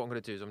 So what I'm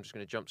going to do is I'm just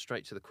going to jump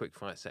straight to the quick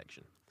fire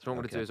section. So what I'm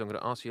going to do is I'm going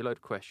to ask you a load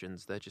of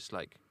questions. They're just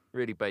like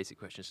really basic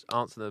questions. Just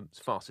answer them as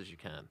fast as you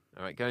can.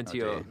 All right, go into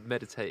your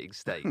meditating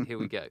state. Here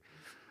we go.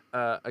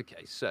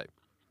 Okay, so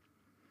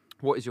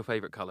what is your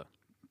favourite colour?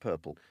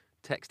 Purple.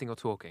 Texting or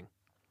talking?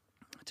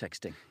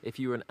 Texting. If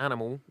you were an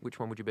animal, which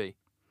one would you be?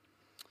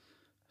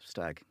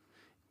 Stag.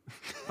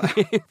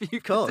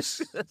 Of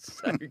course. That's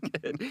so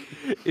good.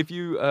 If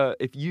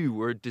you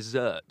were a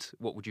dessert,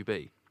 what would you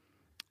be?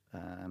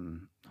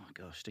 Oh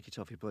gosh, sticky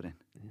toffee pudding.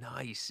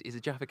 Nice. Is a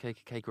Jaffa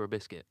cake a cake or a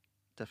biscuit?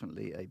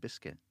 Definitely a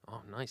biscuit.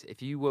 Oh, nice.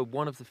 If you were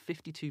one of the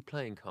 52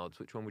 playing cards,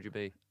 which one would you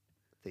be?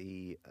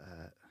 The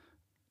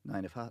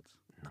 9 of hearts.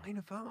 9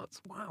 of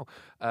hearts. Wow.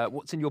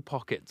 What's in your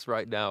pockets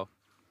right now?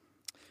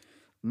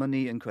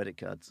 Money and credit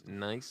cards.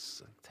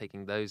 Nice.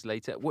 Taking those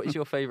later. What is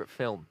your favourite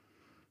film?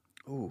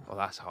 Oh, well,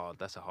 that's hard.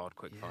 That's a hard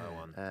quick fire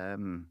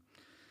one.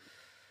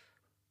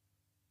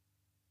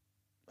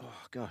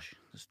 Oh gosh,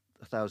 there's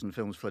 1,000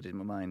 films flooded in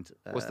my mind.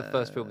 What's the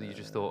first film that you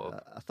just thought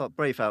of? I thought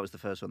Braveheart was the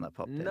first one that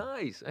popped in.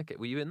 Nice. Okay,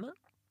 were you in that?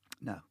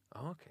 No.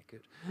 Oh, okay,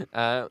 good.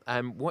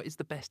 What is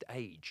the best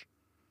age?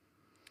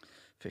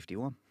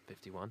 51.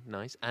 51.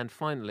 Nice. And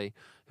finally,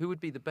 who would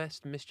be the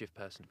best mischief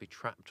person to be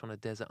trapped on a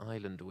desert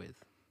island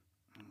with?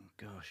 Oh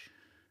gosh.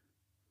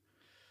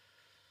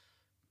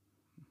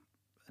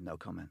 No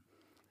comment.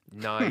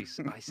 Nice.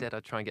 I said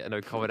I'd try and get a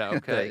no comment out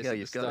of Curtis. There you go,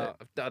 you've got it.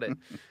 I've done it.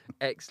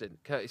 Excellent.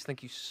 Curtis,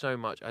 thank you so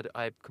much.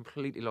 I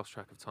completely lost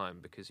track of time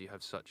because you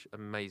have such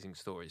amazing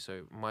stories.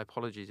 So my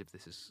apologies if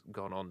this has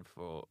gone on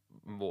for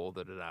more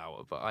than an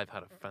hour, but I've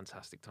had a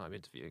fantastic time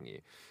interviewing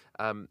you.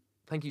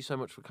 Thank you so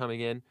much for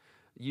coming in.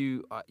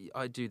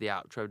 I do the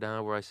outro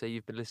now where I say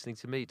you've been listening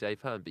to me, Dave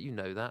Hearn, but you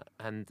know that.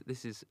 And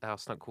this is our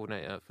stunt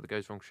coordinator for the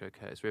Goes Wrong show,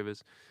 Curtis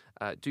Rivers.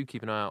 Do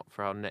keep an eye out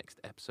for our next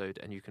episode,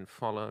 and you can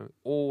follow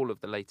all of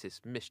the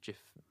latest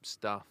mischief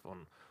stuff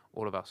on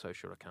all of our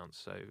social accounts.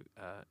 So,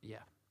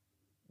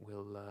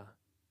 we'll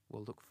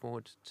look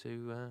forward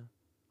to...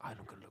 I'm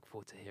going to look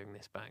forward to hearing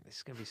this back. This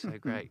is going to be so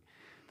great.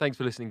 Thanks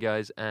for listening,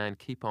 guys, and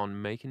keep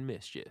on making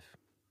mischief.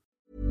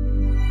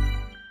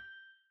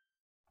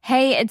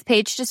 Hey, it's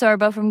Paige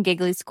DeSorbo from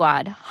Giggly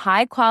Squad.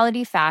 High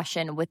quality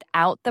fashion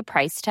without the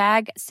price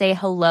tag. Say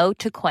hello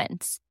to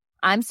Quince.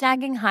 I'm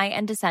snagging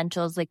high-end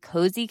essentials like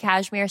cozy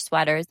cashmere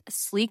sweaters,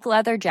 sleek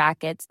leather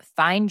jackets,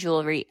 fine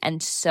jewelry,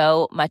 and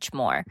so much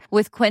more.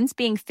 With Quince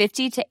being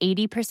 50 to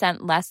 80%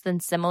 less than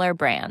similar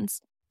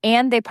brands.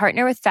 And they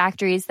partner with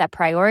factories that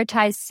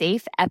prioritize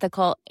safe,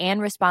 ethical, and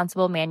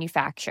responsible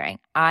manufacturing.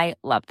 I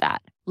love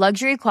that.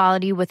 Luxury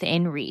quality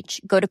within reach.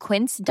 Go to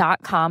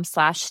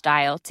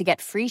quince.com/style to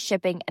get free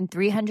shipping and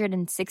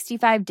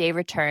 365-day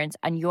returns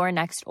on your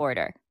next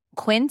order.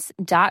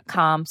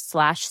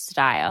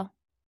 Quince.com/style.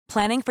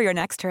 Planning for your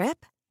next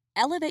trip?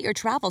 Elevate your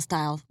travel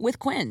style with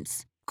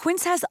Quince.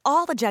 Quince has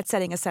all the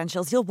jet-setting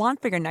essentials you'll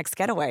want for your next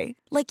getaway,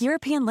 like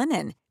European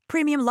linen,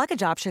 premium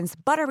luggage options,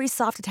 buttery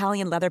soft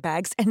Italian leather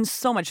bags, and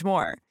so much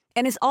more.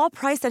 And is all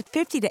priced at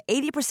 50 to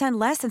 80%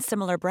 less than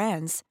similar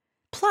brands.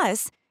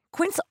 Plus,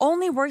 Quince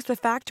only works with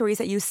factories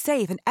that use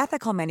safe and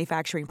ethical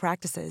manufacturing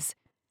practices.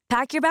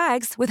 Pack your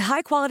bags with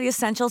high-quality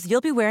essentials you'll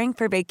be wearing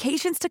for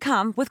vacations to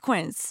come with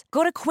Quince.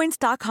 Go to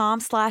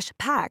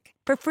quince.com/pack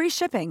for free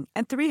shipping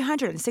and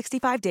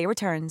 365-day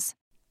returns.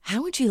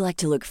 How would you like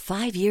to look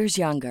 5 years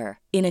younger?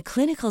 In a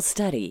clinical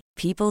study,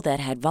 people that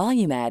had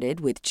volume added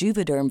with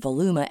Juvederm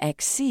Voluma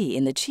XC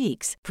in the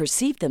cheeks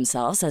perceived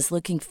themselves as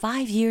looking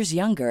 5 years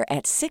younger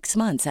at 6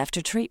 months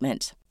after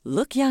treatment.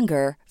 Look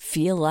younger,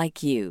 feel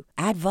like you.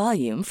 Add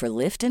volume for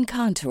lift and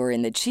contour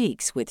in the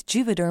cheeks with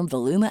Juvederm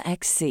Voluma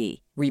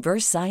XC.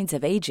 Reverse signs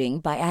of aging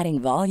by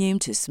adding volume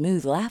to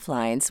smooth laugh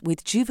lines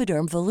with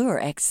Juvederm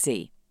Volure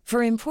XC.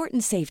 For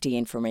important safety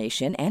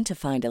information and to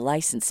find a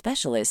licensed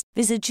specialist,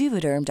 visit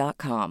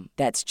Juvederm.com.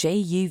 That's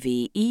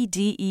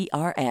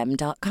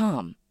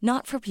JUVEDERM.com.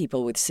 Not for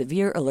people with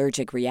severe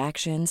allergic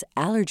reactions,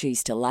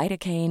 allergies to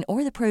lidocaine,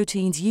 or the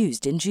proteins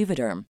used in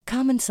Juvederm.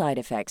 Common side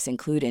effects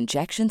include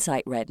injection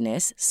site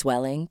redness,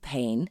 swelling,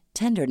 pain,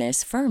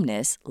 tenderness,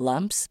 firmness,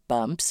 lumps,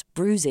 bumps,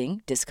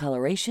 bruising,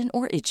 discoloration,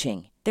 or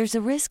itching. There's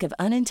a risk of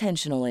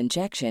unintentional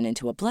injection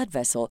into a blood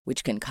vessel,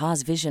 which can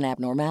cause vision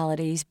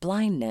abnormalities,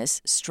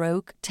 blindness,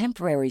 stroke,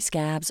 temporary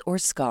scabs, or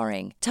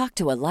scarring. Talk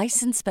to a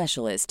licensed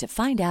specialist to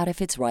find out if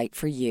it's right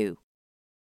for you.